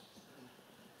Ghost.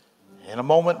 In a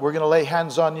moment, we're going to lay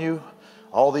hands on you.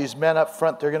 All these men up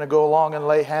front, they're going to go along and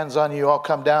lay hands on you. I'll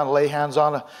come down and lay hands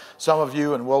on some of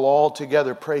you, and we'll all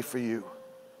together pray for you.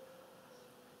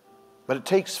 But it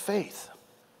takes faith.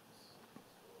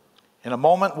 In a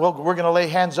moment, we're going to lay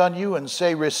hands on you and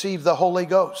say, receive the Holy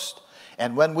Ghost.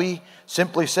 And when we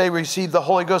simply say, receive the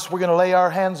Holy Ghost, we're going to lay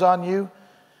our hands on you.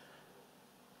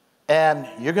 And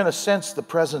you're going to sense the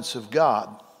presence of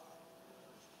God.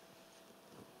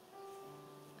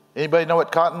 Anybody know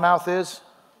what cottonmouth is?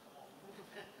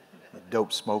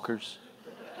 dope smokers.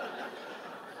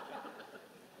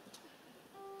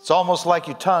 It's almost like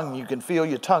your tongue. You can feel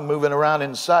your tongue moving around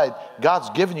inside. God's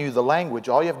given you the language.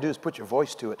 All you have to do is put your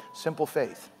voice to it. Simple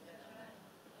faith.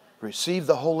 Receive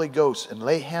the Holy Ghost and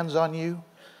lay hands on you,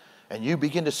 and you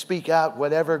begin to speak out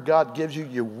whatever God gives you.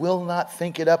 You will not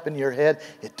think it up in your head.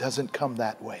 It doesn't come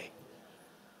that way,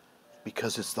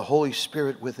 because it's the Holy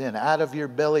Spirit within. Out of your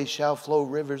belly shall flow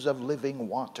rivers of living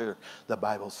water, the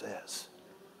Bible says.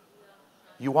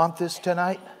 You want this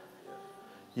tonight?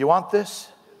 You want this?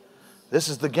 This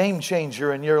is the game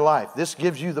changer in your life. This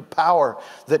gives you the power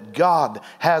that God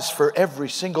has for every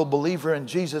single believer in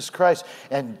Jesus Christ.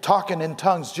 And talking in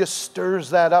tongues just stirs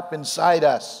that up inside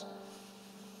us.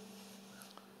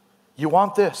 You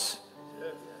want this?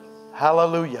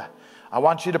 Hallelujah. I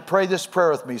want you to pray this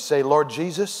prayer with me. Say, Lord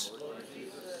Jesus,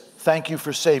 thank you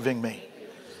for saving me.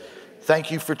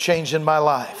 Thank you for changing my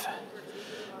life.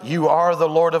 You are the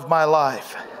Lord of my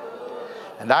life.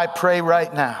 And I pray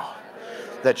right now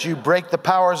that you break the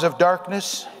powers of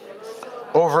darkness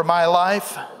over my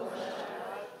life.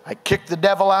 I kick the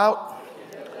devil out.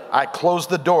 I close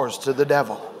the doors to the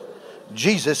devil.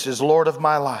 Jesus is Lord of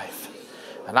my life.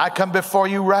 And I come before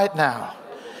you right now,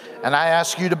 and I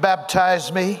ask you to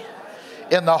baptize me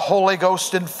in the Holy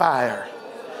Ghost and fire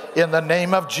in the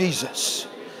name of Jesus.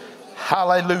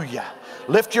 Hallelujah.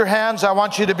 Lift your hands. I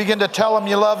want you to begin to tell them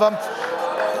you love them.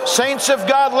 Saints of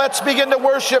God, let's begin to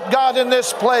worship God in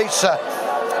this place.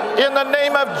 In the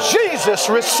name of Jesus,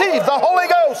 receive the Holy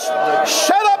Ghost.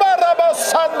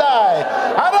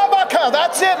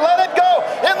 That's it. Let it go.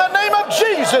 In the name of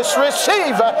Jesus,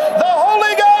 receive the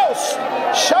Holy Ghost.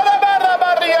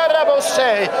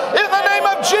 In the name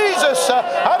of Jesus.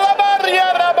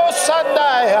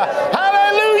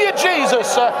 Hallelujah,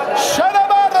 Jesus. In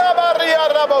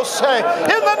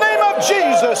the name of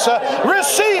Jesus,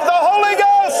 receive the Holy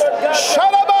Ghost.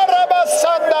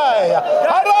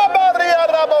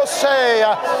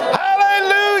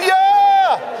 Hallelujah.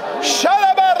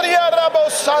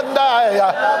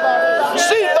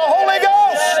 Receive the Holy Ghost.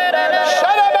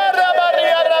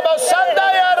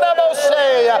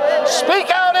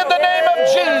 Speak out in the name of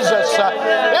Jesus.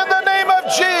 In the name of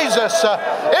Jesus.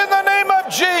 In the name of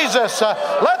Jesus.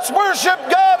 Let's worship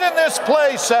God in this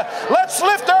place. Let's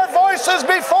lift our voices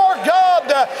before God.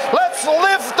 Let's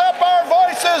lift up our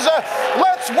voices.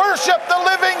 Let's worship the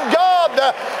living God.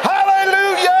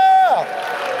 Hallelujah.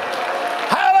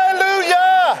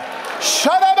 Hallelujah.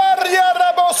 Shadabaria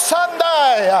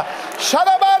Rabosandai.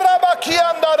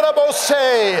 Shadabarabakianda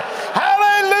Rabose.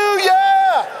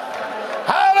 Hallelujah.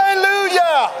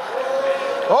 Hallelujah.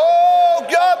 Oh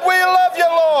God, we love you,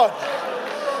 Lord.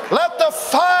 Let the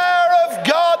fire of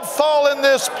God fall in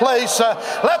this place.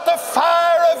 Let the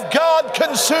fire of God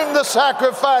consume the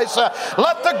sacrifice.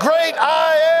 Let the great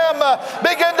I am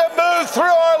begin to move through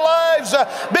our lives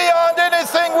beyond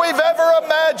anything we've ever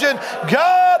imagined.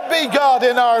 God be God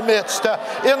in our midst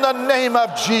in the name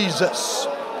of Jesus.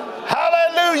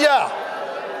 Hallelujah.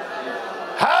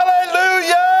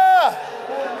 Hallelujah.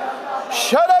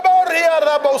 Shadaboria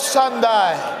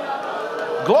Rabosandai.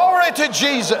 Glory to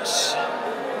Jesus.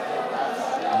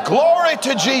 Glory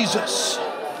to Jesus.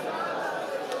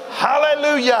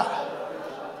 Hallelujah.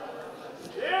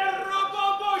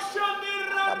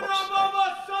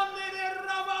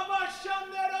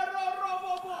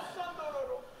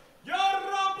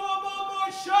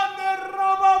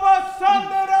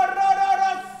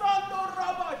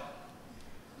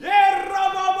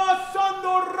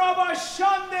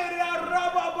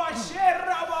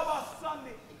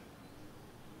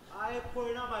 I am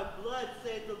pouring out my blood,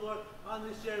 saith the Lord, on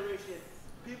this generation.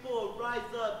 People will rise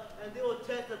up and they will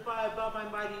testify about my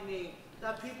mighty name.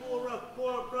 That people will run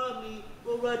forth from me,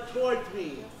 will run towards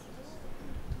me.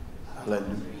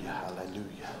 Hallelujah,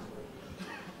 hallelujah,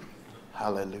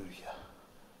 hallelujah.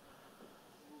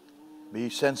 Be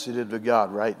sensitive to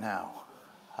God right now.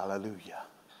 Hallelujah.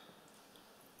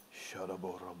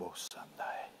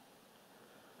 Shadaborobosandai.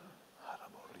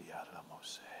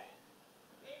 Haraboriaramose.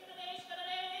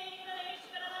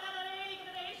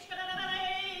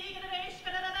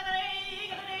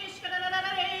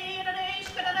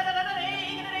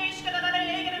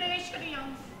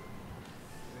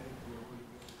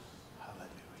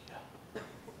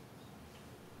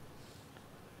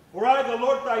 For I, the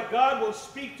Lord thy God, will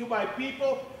speak to my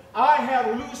people. I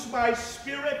have loosed my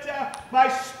spirit. My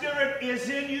spirit is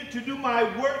in you to do my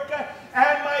work,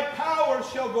 and my power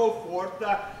shall go forth.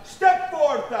 Step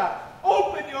forth.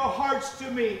 Open your hearts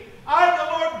to me. I, the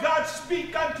Lord God,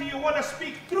 speak unto you, want to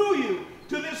speak through you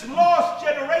to this lost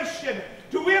generation,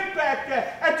 to impact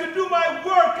and to do my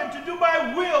work and to do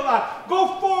my will.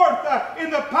 Go forth. forth in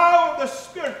the power of the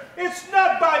Spirit. It's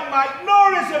not by might,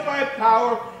 nor is it by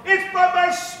power. It's by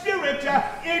my Spirit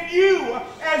in you,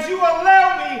 as you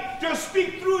allow me to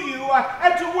speak through you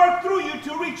and to work through you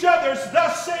to reach others.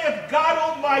 Thus saith God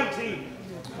Almighty.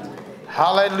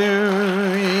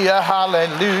 Hallelujah,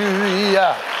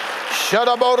 hallelujah.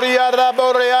 Shadaboria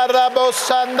raboria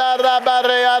rabosanda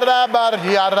rabaria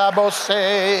rabaria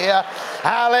rabosea.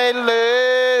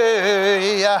 Hallelujah,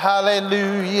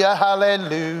 hallelujah,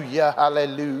 hallelujah,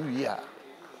 hallelujah.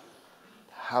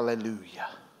 Hallelujah.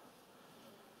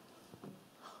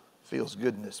 Feels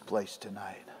good in this place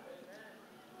tonight.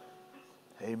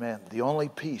 Amen. The only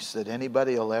peace that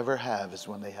anybody will ever have is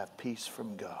when they have peace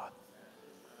from God.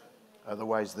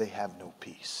 Otherwise, they have no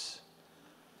peace.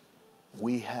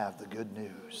 We have the good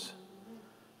news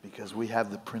because we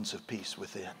have the Prince of Peace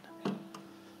within.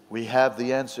 We have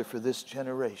the answer for this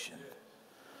generation.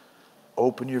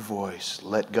 Open your voice.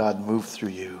 Let God move through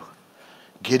you.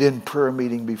 Get in prayer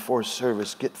meeting before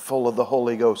service. Get full of the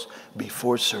Holy Ghost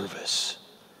before service.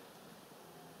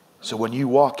 So when you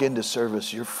walk into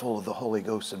service, you're full of the Holy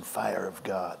Ghost and fire of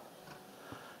God.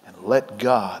 And let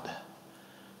God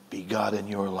be God in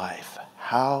your life.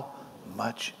 How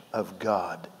much of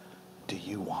God do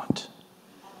you want?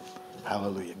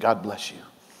 Hallelujah. God bless you.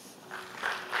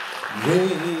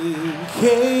 Rain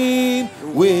came,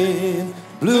 wind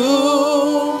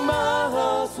blew, my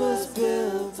house was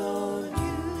built on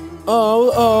you.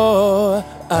 Oh, oh,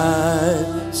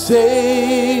 I'm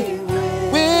safe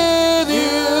with you.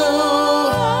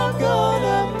 I'm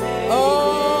gonna make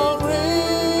it.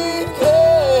 Rain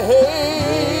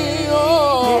came,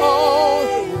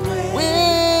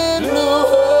 wind blew,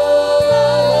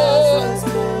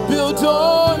 built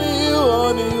on you,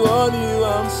 on you, on you,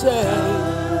 I'm safe.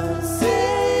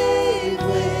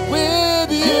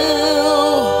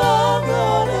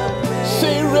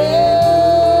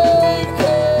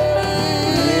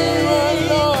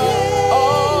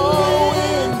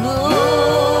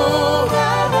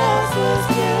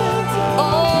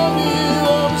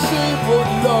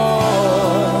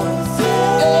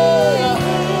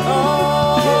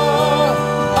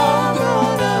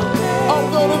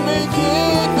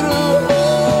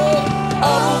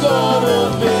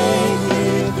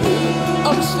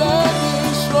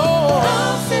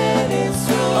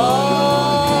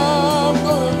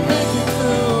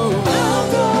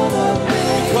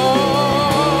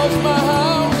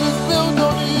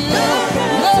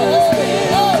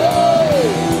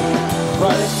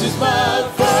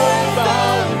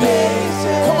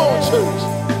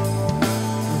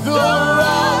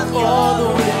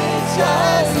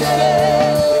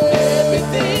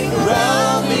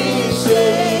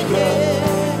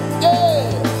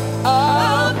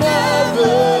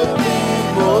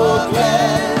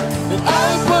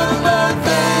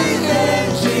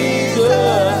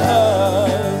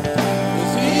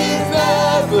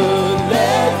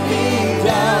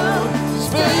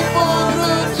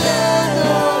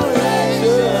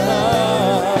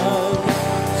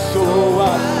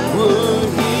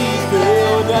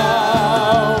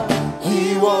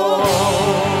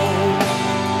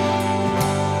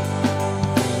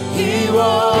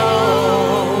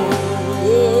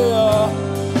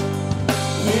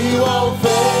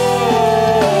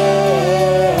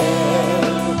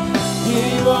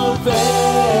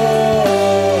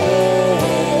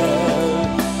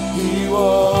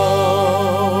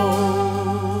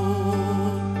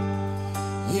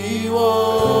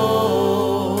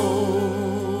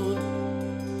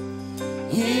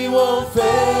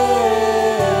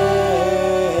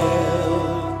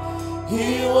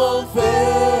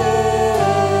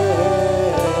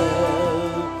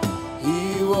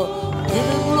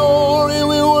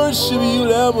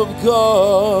 Of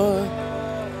God.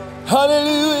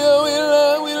 Hallelujah,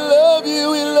 we love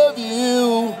you, we love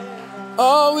you.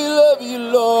 Oh, we love you,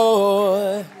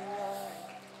 Lord.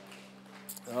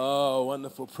 Oh,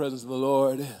 wonderful presence of the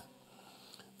Lord.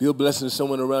 Be a blessing to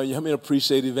someone around you. How many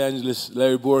appreciate Evangelist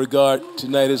Larry Beauregard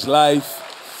tonight? His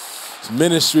life, his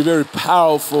ministry, very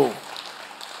powerful.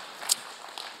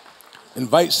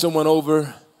 Invite someone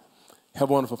over. Have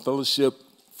a wonderful fellowship.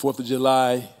 4th of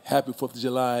July. Happy 4th of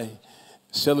July.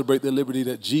 Celebrate the liberty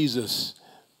that Jesus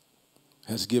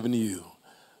has given you.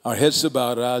 Our heads are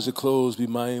bowed, our eyes are closed. Be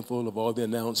mindful of all the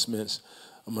announcements.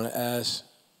 I'm going to ask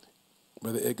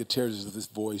Brother Edgar Terry of this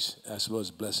voice, ask the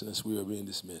Lord's blessing us. We are being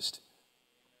dismissed.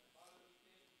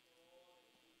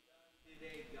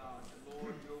 Today, God,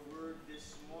 Lord, your word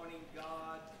this morning,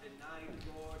 God, tonight,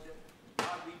 Lord.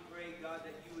 God, we pray, God,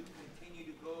 that you would continue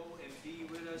to go and be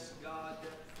with us, God.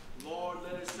 Lord,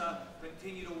 let us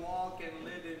continue to walk and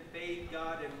live in faith,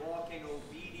 God, and walk in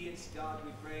obedience. obedience, God,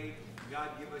 we pray. God,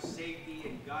 give us safety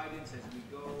and guidance as we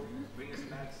go. Bring us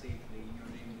back safely. In your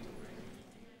name we